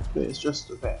in here, but it's just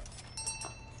a bit.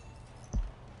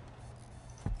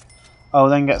 I'll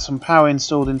then get some power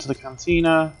installed into the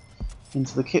cantina,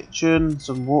 into the kitchen.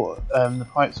 Some water. The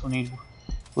pipes will need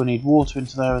water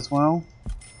into there as well.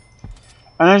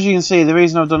 And as you can see, the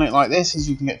reason I've done it like this is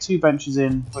you can get 2 benches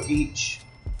in for each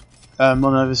on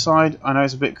either side. I know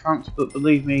it's a bit cramped, but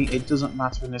believe me, it doesn't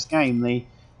matter in this game. They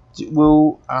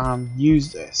will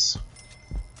use this.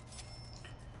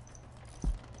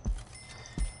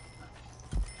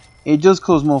 It does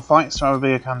cause more fights to have a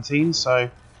bigger canteen, so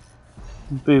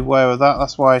be aware of that.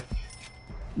 That's why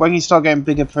when you start getting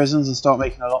bigger prisons and start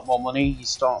making a lot more money, you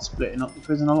start splitting up the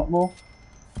prison a lot more.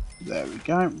 There we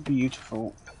go,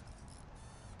 beautiful.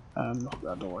 Lock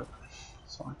that door open.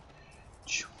 Sorry.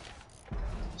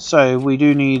 So we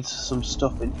do need some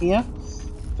stuff in here.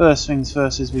 First things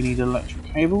first is we need electric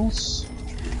cables.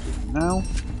 Now.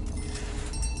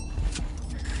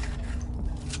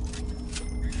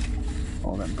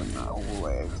 I'll then bring that all the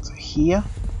way over to here.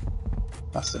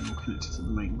 That's then connected to the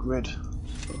main grid.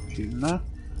 Just put a few in there.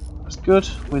 That's good.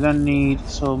 We then need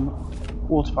some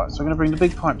water pipes. So I'm going to bring the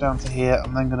big pipe down to here.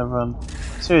 I'm then going to run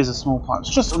a series of small pipes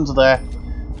just under there.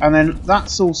 And then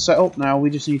that's all set up now. We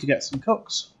just need to get some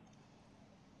cooks.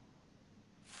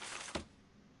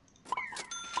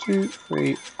 2,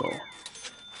 3, 4.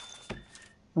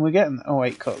 And we're getting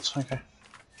 8 cooks. Okay.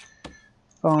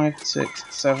 5,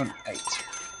 6, 7, 8.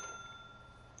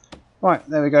 Right,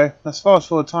 there we go. Let's fast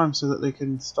forward time so that they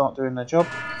can start doing their job.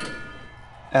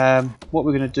 What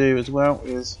we're going to do as well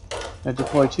is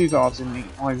deploy 2 guards in the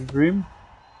ivy room.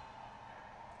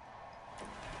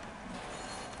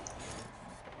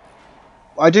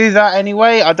 I do that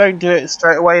anyway. I don't do it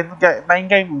straight away in the main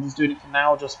game. I'm just doing it for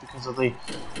now, just because of the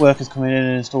workers coming in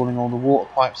and installing all the water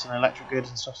pipes and electric grids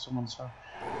and stuff.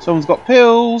 Someone's got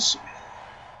pills.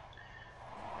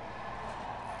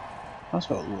 That's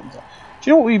what the ones are. Do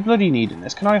you know what we bloody need in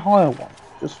this? Can I hire one?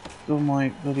 Just for my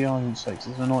bloody argument's sake, it's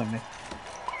annoying me.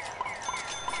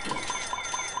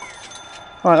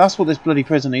 Right, that's what this bloody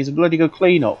prison needs, a bloody good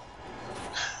clean up.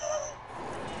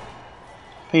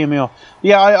 Peeing me off.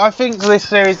 Yeah, I think this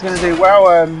series is going to do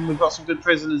well. We've got some good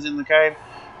prisoners in the game.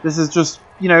 This is just,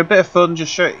 a bit of fun,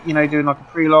 just doing like a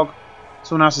pre-log.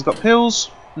 Someone else has got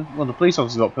pills. Well, the police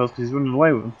officer's got pills because he's running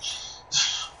away with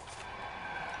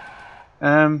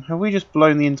them. Have we just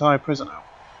blown the entire prison out?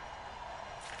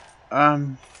 I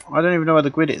don't even know where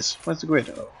the grid is. Where's the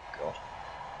grid? Oh, God.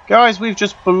 Guys, we've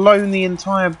just blown the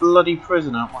entire bloody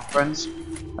prison out, my friends.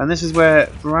 And this is where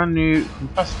brand new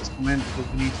compressors come in because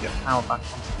we need to get power back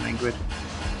onto the main grid.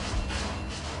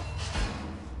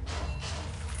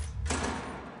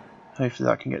 Hopefully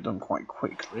that can get done quite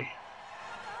quickly.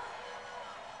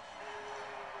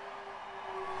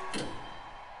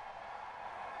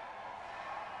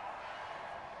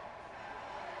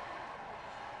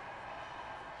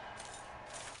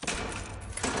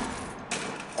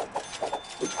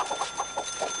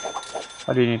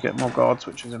 I do need to get more guards,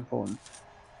 which is important.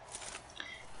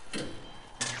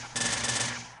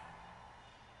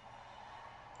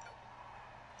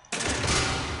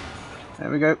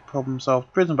 we go. Problem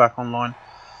solved. Prison back online.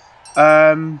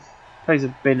 Place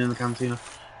a bin in the canteen.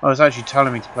 Oh, it's actually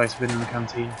telling me to place a bin in the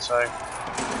canteen, so...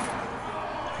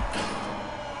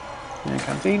 In the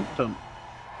canteen, done.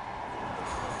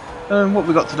 What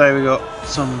we got today, we got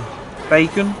some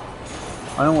bacon.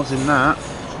 I know what's in that.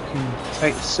 Fucking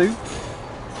potato soup.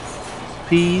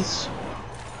 Peas.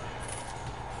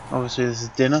 Obviously this is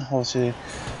dinner. Obviously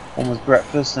one was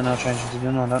breakfast and now changing to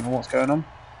dinner. I don't know what's going on.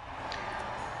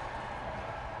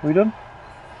 Are we done?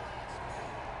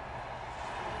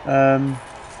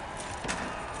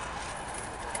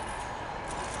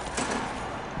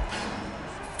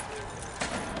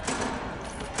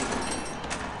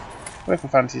 Go for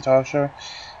fantasy tiles, sure.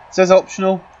 It says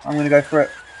optional. I'm going to go for it.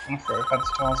 I'm going to throw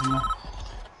fantasy tiles in there.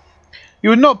 You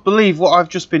would not believe what I've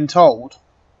just been told.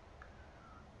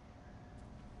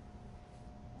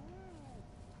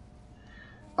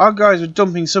 Our guys were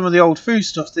dumping some of the old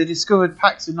foodstuffs. They discovered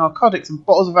packs of narcotics and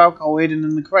bottles of alcohol hidden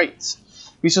in the crates.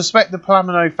 We suspect the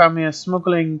Plamino family are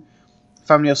smuggling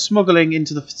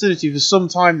into the facility for some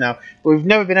time now, but we've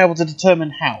never been able to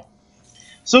determine how.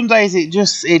 Some days it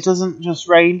doesn't just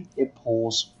rain, it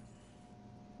pours.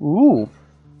 Ooh.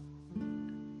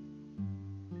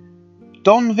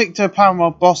 Don Victor Palmer,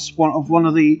 boss of one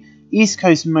of the East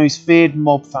Coast's most feared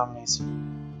mob families.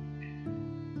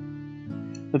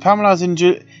 The Pamela's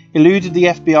eluded the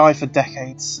FBI for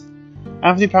decades.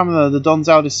 Anthony Pamela, the Don's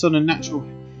eldest son and natural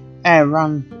heir,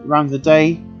 ran the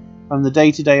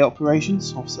day-to-day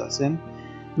operations. Obviously that's in.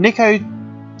 Nico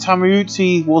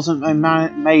Tamariuti wasn't a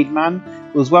made man.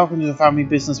 He was welcomed to the family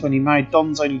business when he married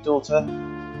Don's only daughter,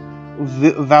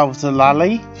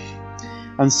 Valtalali.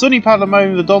 And Sonny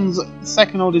Palamone, the Don's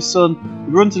second oldest son,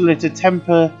 would run to the litter,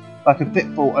 temper like a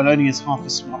pit bull and only has half a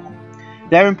smile.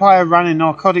 Their empire ran a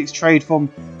narcotics trade from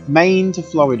Maine to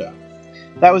Florida.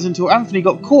 That was until Anthony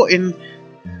got caught in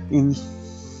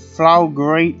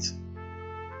Flagrante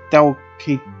del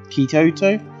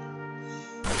Quitoto.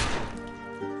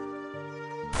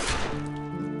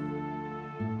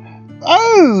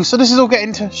 Oh, so this is all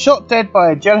getting shot dead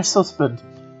by a jealous husband.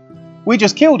 We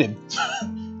just killed him.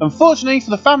 Unfortunately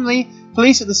for the family,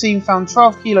 police at the scene found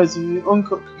 12 kilos of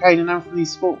uncut cocaine in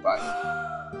Anthony's sport bag.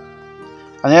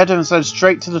 And the evidence led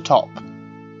straight to the top.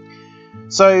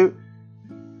 So,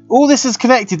 all this is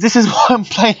connected. This is why I'm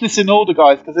playing this in order,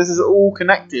 guys, because this is all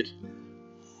connected.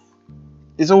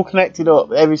 It's all connected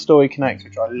up. Every story connects,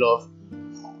 which I love.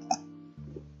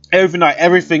 Overnight,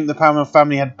 everything the Palmer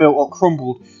family had built or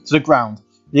crumbled to the ground.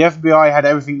 The FBI had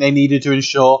everything they needed to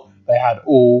ensure they had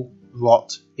all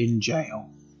rot in jail.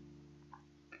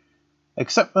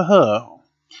 Except for her.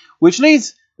 Which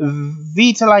leaves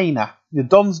Vitalina, the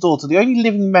Don's daughter, the only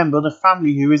living member of the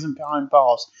family who isn't behind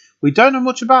bars. We don't know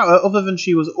much about her other than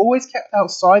she was always kept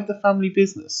outside the family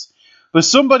business. But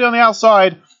somebody on the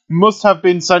outside must have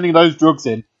been sending those drugs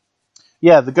in.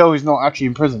 Yeah, the girl who's not actually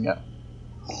in prison yet.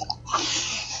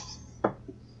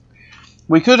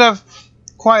 We could have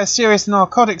quite a serious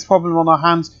narcotics problem on our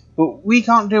hands, but we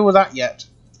can't deal with that yet.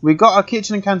 We got our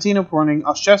kitchen and canteen up running,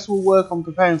 our chefs will work on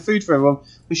preparing food for everyone.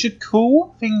 We should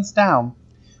cool things down.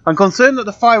 I'm concerned that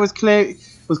the fire was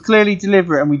clearly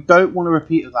deliberate and we don't want a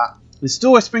repeat of that.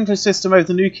 Install a sprinkler system over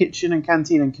the new kitchen and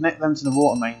canteen and connect them to the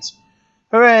water mains.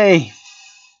 Hooray!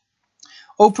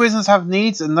 All prisoners have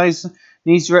needs and those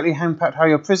needs directly impact how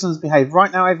your prisoners behave.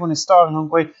 Right now everyone is starving and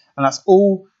hungry and that's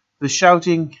all the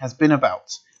shouting has been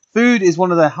about. Food is one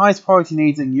of their highest priority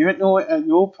needs and you're at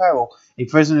your peril. A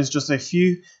prisoner is just a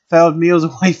few failed meals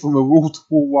away from a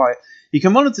wall-to-wall riot. You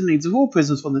can monitor the needs of all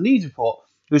prisoners from the needs report,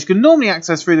 which can normally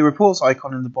access through the reports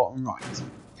icon in the bottom right.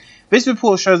 This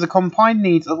report shows the combined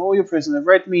needs of all your prisoners.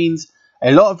 Red means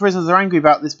a lot of prisoners are angry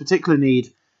about this particular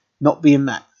need not being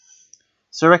met.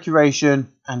 So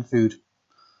recreation and food.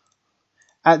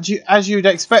 As you'd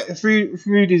expect,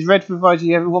 food is red for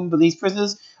providing everyone, but these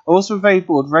prisoners are also very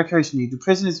bored. Recreation needs. The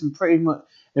prison is in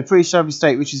a pretty shabby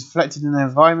state, which is reflected in their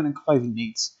environment and clothing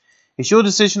needs. It's your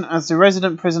decision as the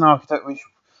resident prison architect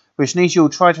which needs you'll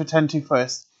try to attend to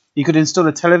first. You could install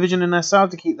a television in their cell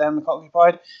to keep them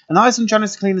occupied, and hire some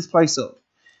janitors to clean this place up.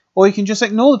 Or you can just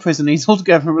ignore the prison needs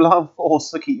altogether and rely on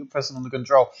force to keep your prison under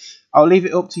control. I'll leave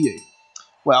it up to you.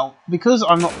 Well, because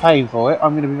I'm not paying for it,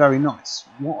 I'm going to be very nice.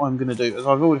 What I'm going to do is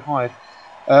I've already hired.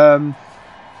 I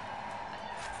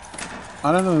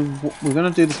don't know. We're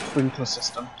going to do the sprinkler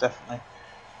system, definitely.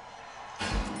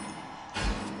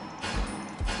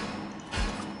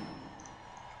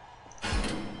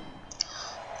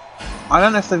 I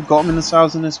don't know if they've got them in the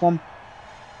cells in this one.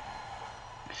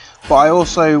 But I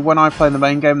also, when I play the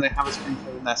main game, they have a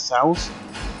sprinkler in their cells.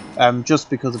 Just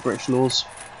because of British laws.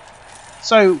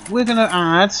 So, we're going to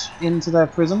add into their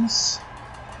prisons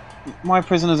my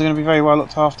prisoners are going to be very well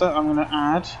looked after. I'm going to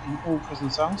add in all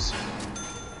prison cells.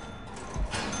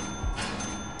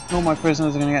 All my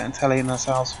prisoners are going to get a telly in their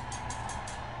cells.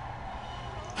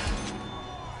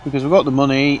 Because we've got the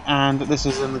money and this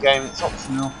is in the game, it's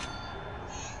optional.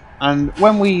 And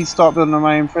when we start building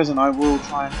my own prison, I will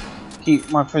try and keep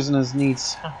my prisoners'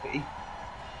 needs happy.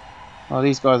 Oh,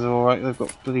 these guys are alright, they've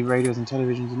got bloody radios and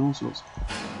televisions and all sorts.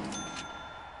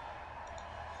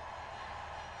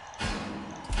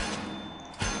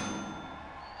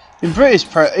 In British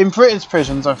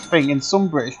prisons, I think, in some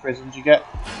British prisons, you get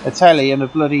a telly and a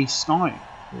bloody Sky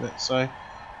with it. So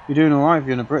you're doing alright if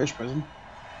you're in a British prison.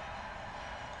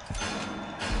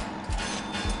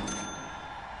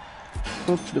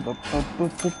 Keep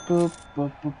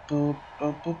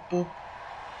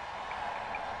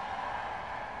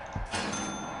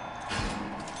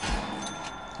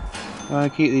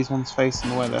these ones facing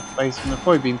the way they're facing. They've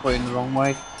probably been put in the wrong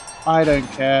way. I don't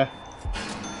care.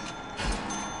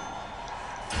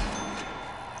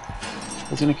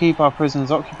 It's going to keep our prisoners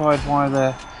occupied while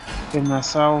they're in their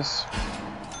cells.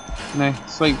 You know,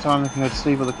 sleep time, they can go to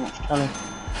sleep or they can watch telly,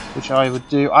 which I would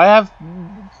do. I have,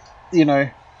 you know,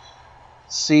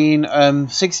 seen,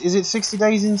 is it 60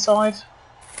 Days Inside?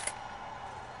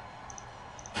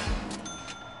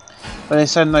 Where they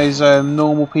send those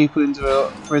normal people into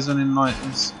a prison in like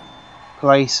this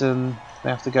place and they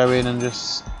have to go in and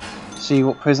just see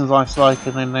what prison life's like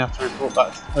and then they have to report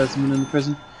back to the person in the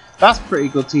prison. That's a pretty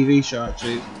good TV show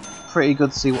actually. Pretty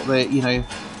good to see what the, you know,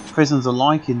 prisons are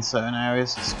like in certain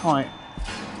areas. It's quite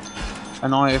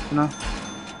an eye opener.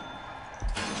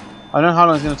 I don't know how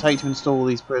long it's going to take to install all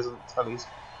these prison tellies.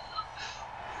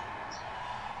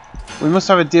 We must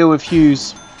have a deal with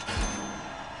Hughes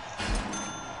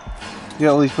to get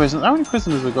all these prisoners. How many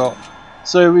prisoners we got?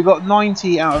 So we got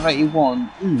 90 out of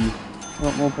 81. Ooh, we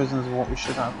got more prisoners than what we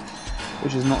should have,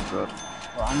 which is not good.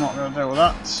 But I'm not going to deal with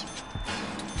that.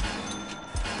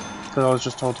 Because I was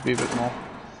just told to be a bit more.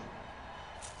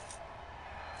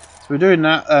 So we're doing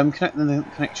that, connecting the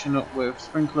connection up with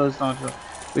sprinklers,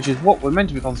 which is what we're meant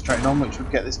to be concentrating on, which would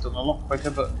get this done a lot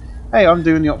quicker, but hey, I'm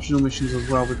doing the optional missions as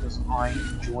well because I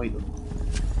enjoy them.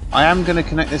 I am going to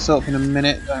connect this up in a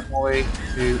minute, don't worry,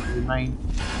 to the main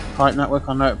pipe network.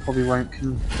 I know it probably won't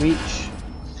reach.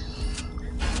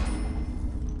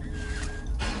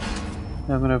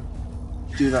 I'm going to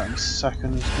do that in a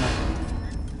second.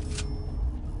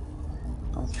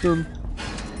 That's done.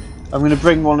 I'm going to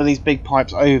bring one of these big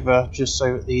pipes over just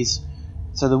so that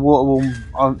so the water will,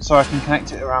 so I can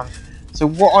connect it around. So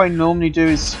what I normally do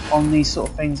is on these sort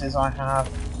of things is I have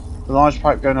the large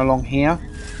pipe going along here,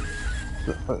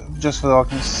 just so that I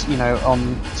can, you know,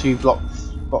 on 2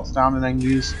 blocks down, and then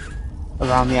use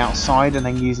around the outside, and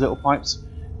then use little pipes,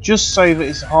 just so that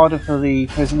it's harder for the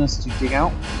prisoners to dig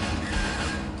out,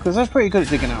 because they're pretty good at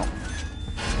digging out.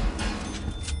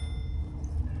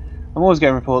 I'm always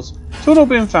getting reports. Tunnel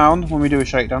been found when we do a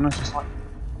shakedown. It's just like,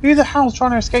 who the hell's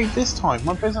trying to escape this time?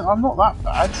 My business. I'm not that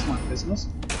bad. It's my business.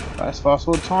 Let's fast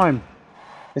forward time.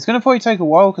 It's going to probably take a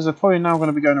while because they're probably now going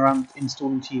to be going around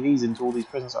installing TVs into all these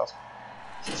prison cells.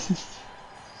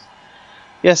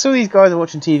 Yeah, so these guys are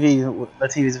watching TV. Their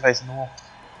TVs are facing the wall.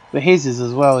 But his is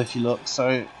as well, if you look. So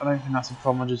I don't think that's a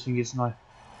problem. I just think it's nice.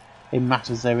 It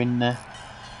matters they're in there.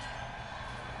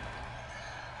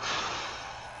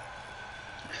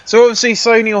 So obviously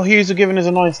Sony or Hughes are giving us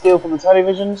a nice deal for the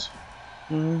televisions.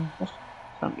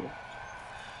 Can't do.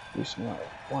 Do some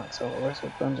white so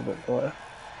it burns a bit brighter.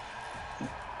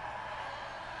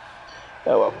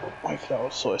 Oh well, hopefully that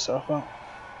will sort itself out.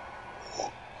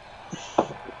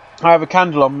 I have a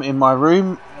candle on in my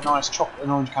room, a nice chocolate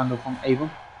and orange candle from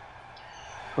Avon.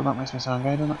 Well, that makes me sound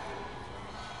gay, doesn't it?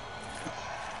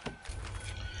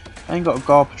 I ain't got a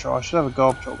guard patrol. I should have a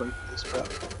guard patrol ready for this, but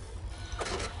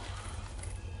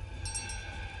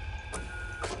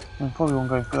I probably won't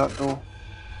go through that door.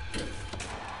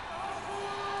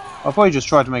 I'll probably just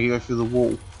try to make it go through the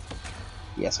wall.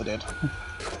 Yes, I did.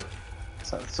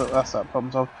 So that's that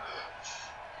problem solved.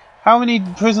 How many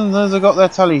prisoners have got their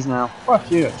tellies now? Quite a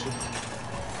few, actually.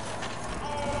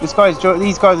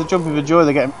 These guys are jumping for joy.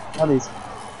 They're getting tellies.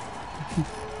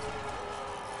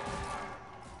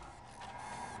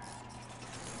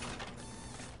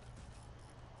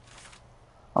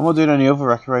 I'm not doing any other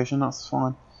recreation. That's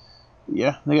fine. But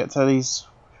yeah, they get tellies.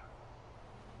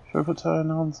 Should I put turn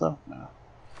on stuff? No.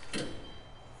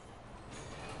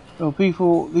 Well,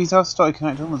 people, these have started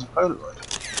connecting on as a Polaroid.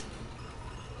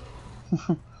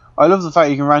 I love the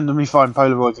fact you can randomly find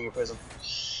Polaroids in your prison.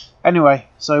 Anyway,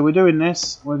 so we're doing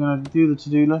this. We're going to do the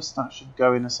to-do list. That should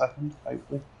go in a second,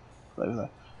 hopefully. Over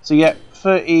there. So yeah,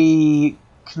 30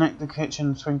 connect the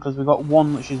kitchen sprinklers. We've got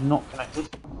one which is not connected,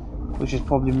 which is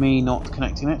probably me not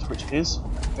connecting it, which it is.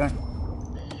 There we go.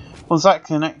 Once that's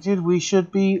connected, we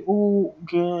should be all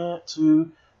get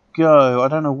to go. I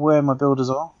don't know where my builders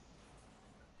are.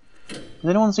 Has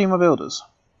anyone seen my builders?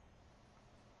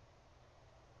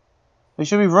 They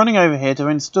should be running over here to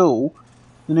install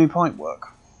the new pipework.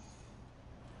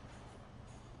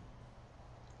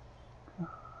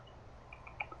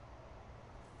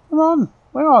 Come on,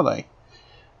 where are they?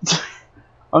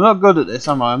 I'm not good at this,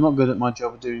 am I? I'm not good at my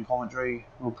job of doing commentary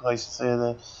or places here.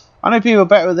 There. I know people are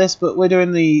better at this, but we're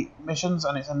doing the missions,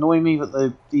 and it's annoying me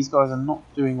that these guys are not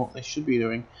doing what they should be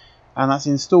doing, and that's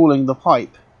installing the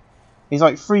pipe. It's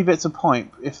like 3 bits of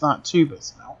pipe, if that 2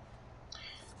 bits now.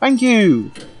 Thank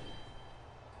you!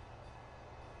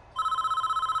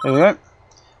 There we go.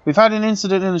 We've had an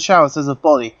incident in the shower, there's a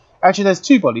body. Actually, there's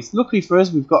 2 bodies. Luckily for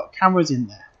us, we've got cameras in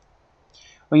there.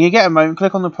 When you get a moment,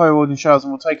 click on the pro ordering showers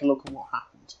and we'll take a look at what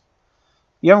happened.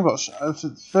 You haven't got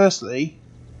showers. Firstly,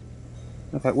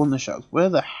 okay, one of the showers. Where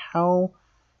the hell?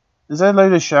 Is there a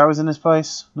load of showers in this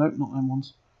place? Nope, not them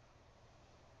ones.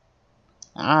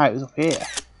 Ah, it was up here.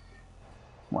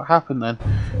 What happened then?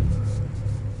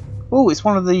 Oh, it's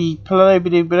one of the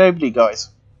Palobidi guys.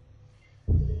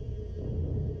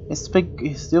 It's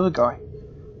the other guy.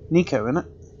 Nico, isn't it?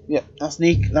 Yep, that's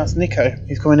Nico.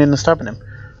 He's coming in and stabbing him.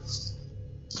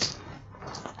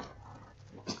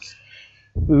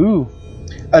 Ooh.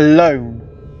 Alone.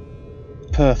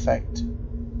 Perfect.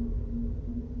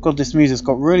 God, this music's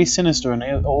got really sinister and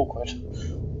awkward.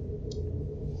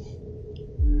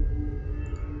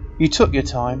 You took your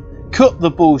time. Cut the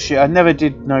bullshit. I never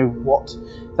did know what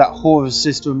that whore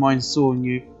sister of mine saw in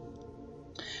you.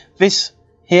 This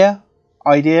here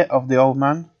idea of the old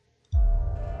man.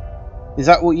 Is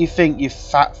that what you think, you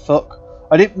fat fuck?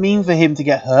 I didn't mean for him to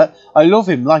get hurt. I love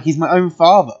him like he's my own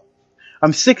father.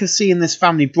 I'm sick of seeing this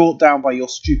family brought down by your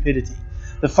stupidity.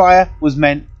 The fire was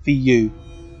meant for you.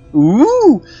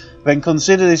 Ooh! Then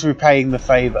consider this repaying the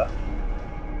favour.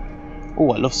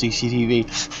 Oh, I love CCTV.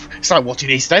 It's like watching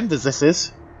EastEnders, this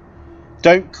is.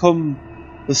 Don't come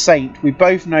the saint. We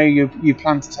both know you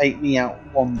plan to take me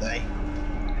out one day.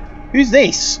 Who's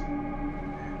this?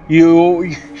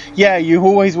 Yeah, you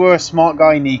always were a smart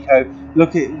guy, Nico.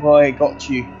 Look at why it got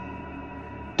you.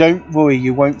 Don't worry,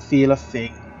 you won't feel a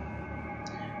thing.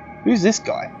 Who's this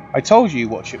guy? I told you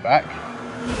watch your back.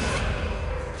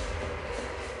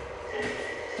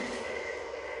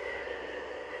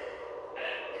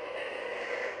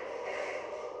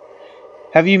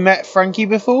 Have you met Frankie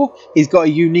before? He's got a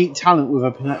unique talent with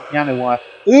a piano wire.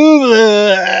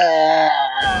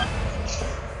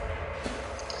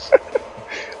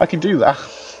 I can do that.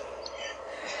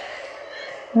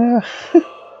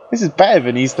 This is better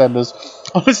than EastEnders.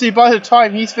 Honestly, by the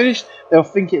time he's finished, they'll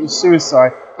think it was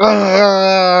suicide.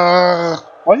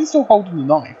 Why is he still holding the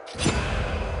knife?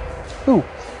 Ooh,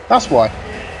 that's why.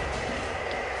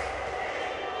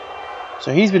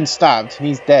 So he's been stabbed and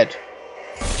he's dead.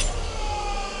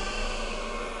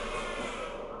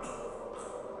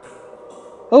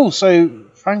 Oh, so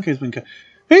Franco's been killed.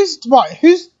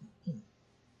 Who's...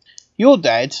 You're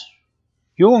dead.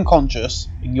 You're unconscious.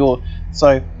 And you're...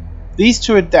 So, these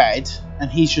two are dead, and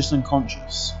he's just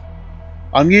unconscious.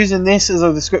 I'm using this as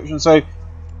a description. So,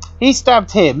 he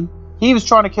stabbed him. He was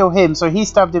trying to kill him, so he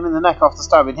stabbed him in the neck after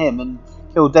stabbing him and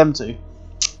killed them two.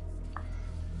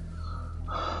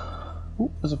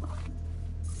 Ooh, there's a...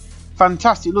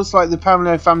 Fantastic. It looks like the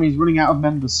Pamelo family is running out of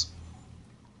members.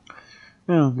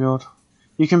 Oh, God.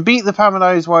 You can beat the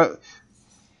Pamelos while...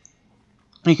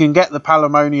 You can get the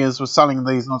Palomonias for selling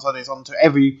these narcotics onto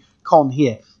every con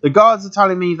here. The guards are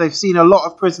telling me they've seen a lot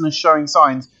of prisoners showing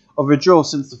signs of withdrawal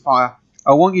since the fire.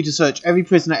 I want you to search every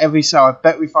prisoner, every cell. I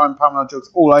bet we find Pamela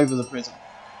drugs all over the prison.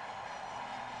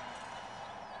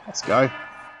 Let's go.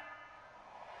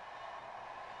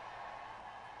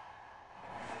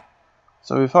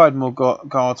 So we've hired more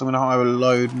guards. I'm going to hire a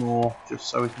load more just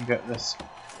so we can get this.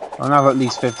 I'll have at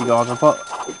least 50 guards I've got,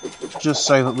 just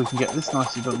so that we can get this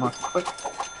nicely done nice and quick.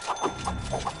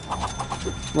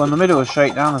 Well, in the middle of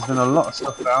shakedown, there's been a lot of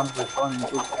stuff found. We're finding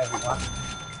drugs everywhere.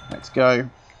 Let's go.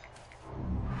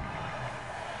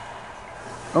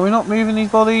 Are we not moving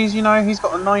these bodies? You know, he's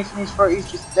got a knife in his throat,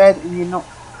 he's just dead, and you're not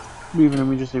moving him,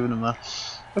 we're just leaving him there.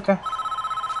 Okay.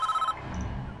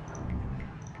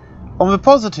 On the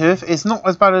positive, it's not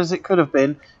as bad as it could have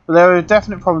been, but there are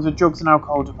definite problems with drugs and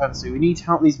alcohol dependency. We need to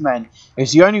help these men.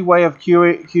 It's the only way of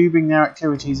curbing their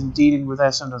activities and dealing with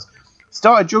their symptoms.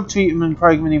 Start a drug treatment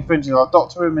program in infringement. Our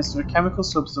doctor administers a chemical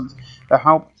substance that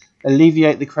help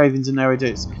alleviate the cravings and their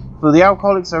addiction. For the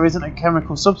alcoholics, there isn't a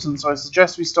chemical substance, so I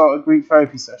suggest we start a group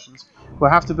therapy sessions. We'll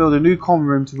have to build a new common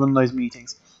room to run those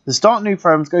meetings. To start new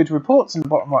programs, go to reports in the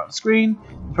bottom right of the screen.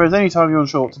 And press any time you're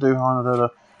unsure what to do,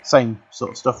 same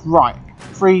sort of stuff. Right,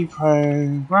 3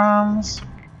 programs.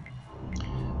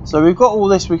 So we've got all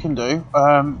this we can do.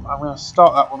 I'm going to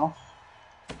start that one off.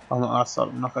 I'm not going to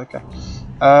start it off, okay.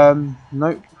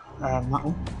 Nope, that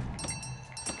one.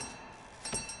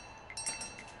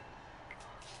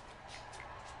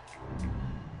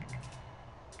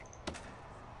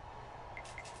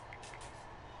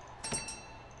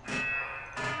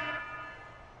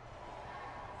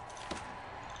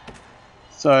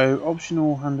 So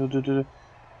optional handle.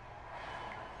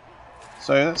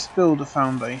 So let's build a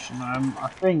foundation. I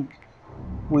think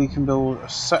we can build a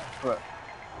separate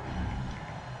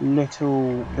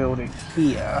little building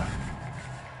here,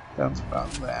 down to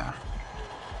about there.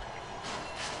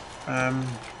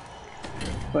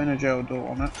 Putting a gel door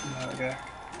on it. There we go.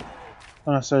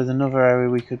 And so there's another area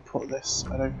we could put this.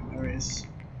 I don't think there is.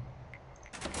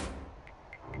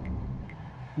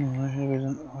 No, there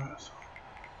isn't.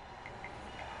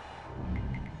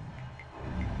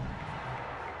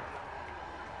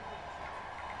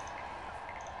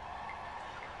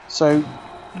 So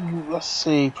let's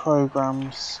see,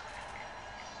 programs.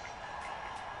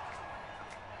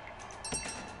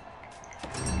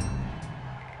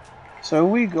 So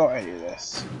we got any of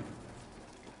this?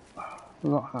 We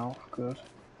got health, good.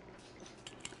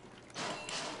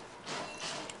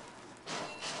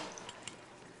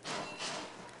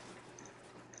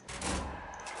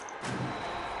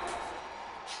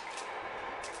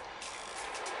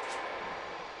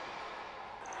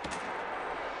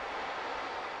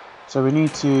 So we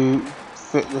need to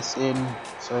fit this in,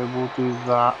 so we'll do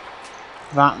that.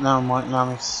 That now might allow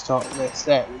me to start this.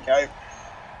 There we go.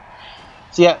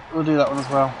 So yeah, we'll do that one as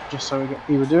well, just so we get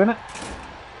people doing it.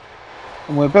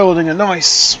 And we're building a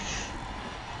nice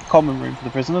common room for the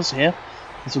prisoners here.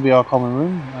 This will be our common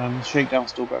room. The shakedown's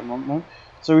still going on at the moment.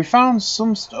 So we found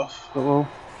some stuff that will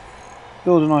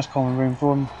build a nice common room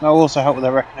for them. That will also help with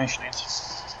their recognition needs.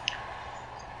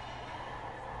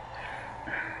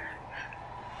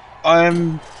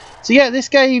 So yeah, this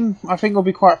game I think will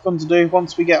be quite fun to do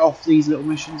once we get off these little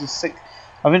missions. There's 6.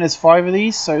 I think there's 5 of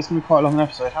these, so it's going to be quite a long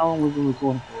episode. How long have we been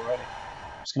recording for already?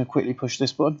 I'm just going to quickly push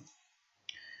this button.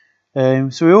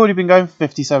 So we've already been going for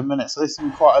 57 minutes, so this is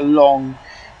going to be quite a long,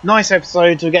 nice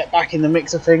episode to get back in the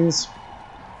mix of things.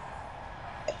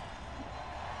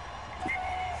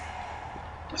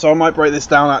 So I might break this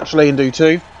down actually and do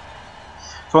 2.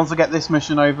 So once I get this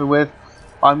mission over with,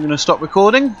 I'm going to stop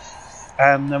recording.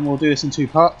 And then we'll do this in 2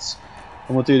 parts,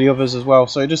 and we'll do the others as well,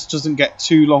 so it just doesn't get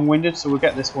too long-winded. So we'll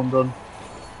get this one done,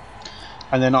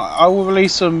 and then I will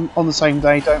release them on the same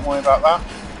day, don't worry about that.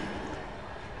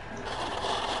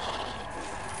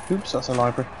 Oops, that's a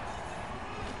library.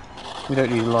 We don't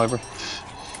need a library.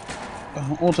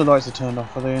 Auto lights are turned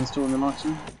off. Are they installing the lights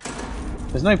in?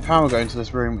 There's no power going to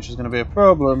this room, which is going to be a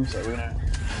problem, so we're going to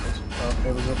put some power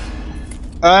cables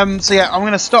up. So yeah, I'm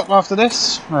going to stop after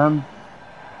this.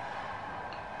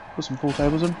 Put some pool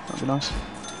tables in, that'd be nice.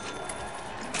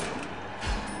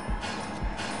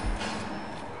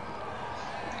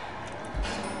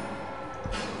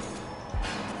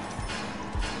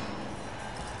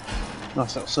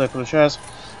 Nice little circle of chairs.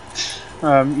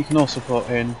 You can also put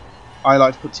in, I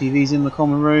like to put TVs in the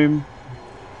common room.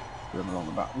 Put them along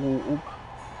the back wall.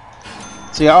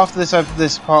 So yeah, after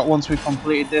this part, once we've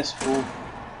completed this,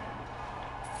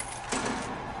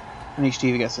 and each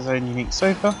TV gets its own unique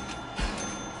sofa.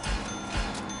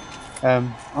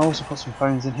 I'll also put some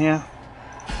phones in here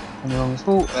and along this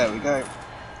wall. There we go.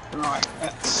 Right,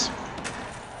 let's.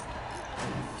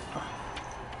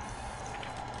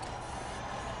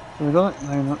 Have we got it?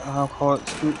 No, not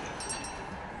alcoholics group.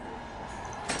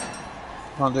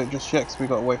 Can't do it just yet because we've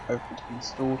got to wait for everything to be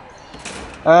installed.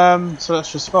 So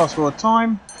let's just fast forward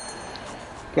time.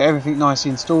 Get everything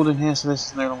nicely installed in here so this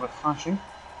is no longer flashing.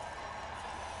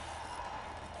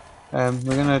 We're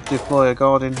going to deploy a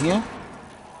guard in here.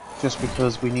 Just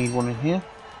because we need one in here.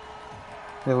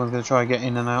 Everyone's going to try and get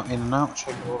in and out,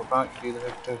 check it all about, you do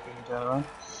the thing down around.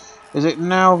 Is it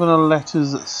now going to let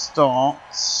us start?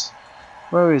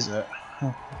 Where is it?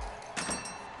 Oh.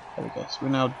 There we go.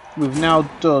 So we've now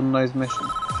done those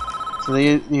missions. So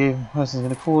the person's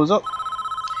going to call us up.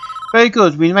 Very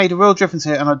good. We made a real difference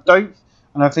here, and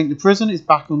I think the prison is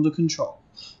back under control.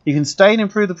 You can stay and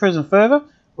improve the prison further,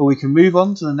 or we can move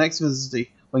on to the next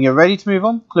facility. When you're ready to move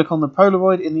on, click on the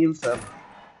Polaroid in the infirmary.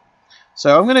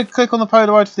 So I'm going to click on the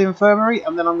Polaroid for the infirmary,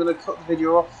 and then I'm going to cut the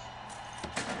video off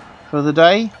for the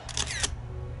day.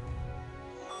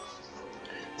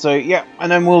 So yeah,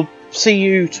 and then we'll see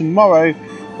you tomorrow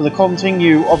for the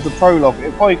continue of the prologue.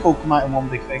 It'll probably all come out in one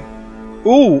big thing.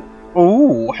 Ooh,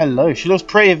 ooh, hello. She looks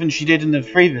prettier than she did in the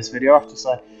previous video, I have to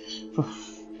say.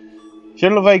 She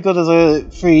doesn't look very good as a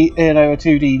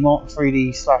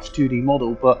 3D/2D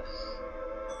model, but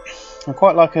I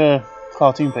quite like a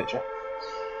cartoon picture.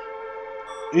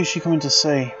 Who's she coming to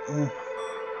see?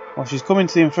 Well, she's coming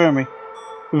to the infirmary.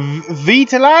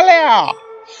 Vitalalia!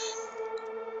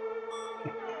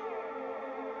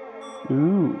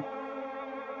 Ooh.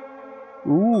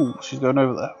 Ooh, she's going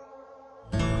over there.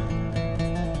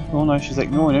 Oh no, she's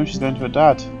ignoring him. She's going to her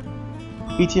dad.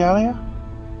 Vitalalia?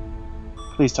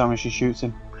 Please tell me she shoots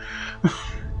him.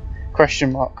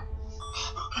 Question mark.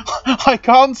 I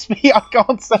can't speak. I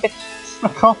can't say. I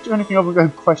can't do anything other than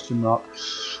go question mark.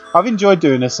 I've enjoyed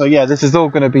doing this, so yeah, this is all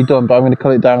going to be done, but I'm going to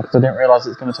cut it down because I didn't realise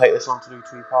it's going to take this long to do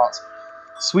 2 parts.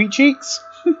 Sweet cheeks?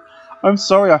 I'm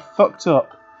sorry, I fucked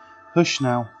up. Hush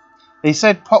now. They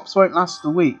said Pops won't last a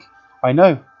week. I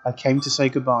know. I came to say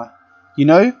goodbye. You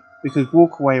know, we could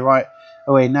walk away right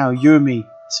away now, you and me.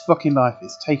 It's fucking life.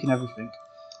 It's taking everything.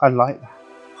 I like that.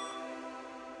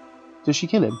 Does she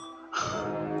kill him?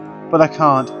 But I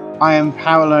can't. I am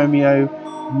Paolo Nico.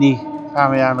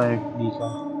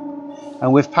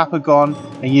 And with Papa gone,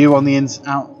 and you on the an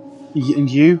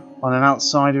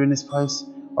outsider in this place,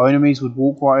 our enemies would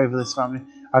walk right over this family.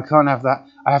 I can't have that.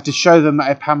 I have to show them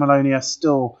that Pamalonia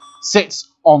still sits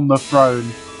on the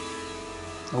throne.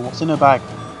 Oh, what's in her bag?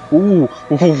 Ooh,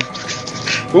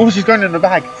 ooh, she's going in the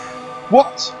bag.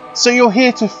 What? So you're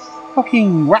here to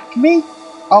fucking whack me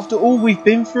after all we've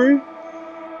been through?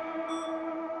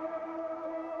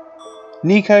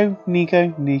 Nico.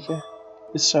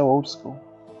 It's so old school.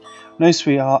 No,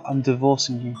 sweetheart, I'm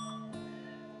divorcing you.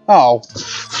 Oh.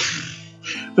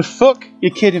 The fuck?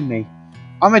 You're kidding me.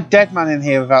 I'm a dead man in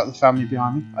here without the family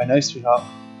behind me. I know, sweetheart,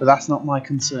 but that's not my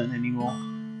concern anymore.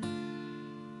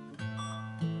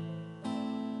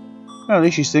 Well, at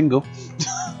least she's single.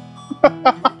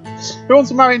 Who wants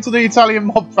to marry into the Italian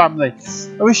mob family?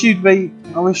 I wish you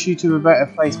to a better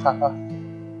place, Papa.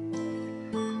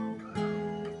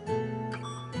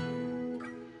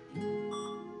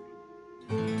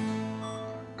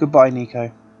 Goodbye,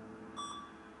 Nico.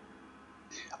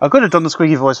 I could have done the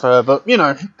squeaky voice for her, but, you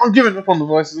know, I'm giving up on the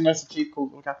voices unless it's cheap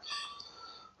cool. Okay.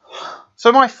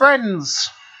 So, my friends,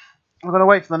 I'm going to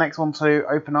wait for the next one to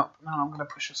open up. Now I'm going to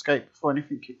push escape before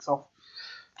anything kicks off.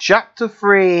 Chapter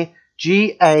 3,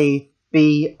 GABOS.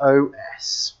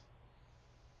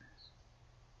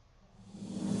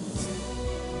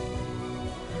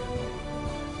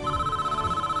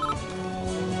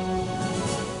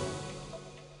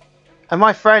 And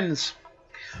my friends,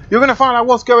 you're going to find out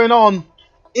what's going on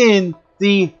in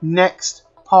the next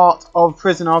part of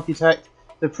Prison Architect,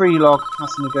 the prologue.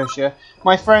 That's the negotiator.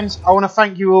 My friends, I want to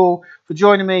thank you all for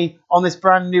joining me on this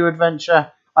brand new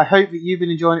adventure. I hope that you've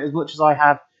been enjoying it as much as I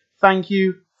have. Thank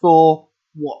you for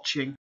watching.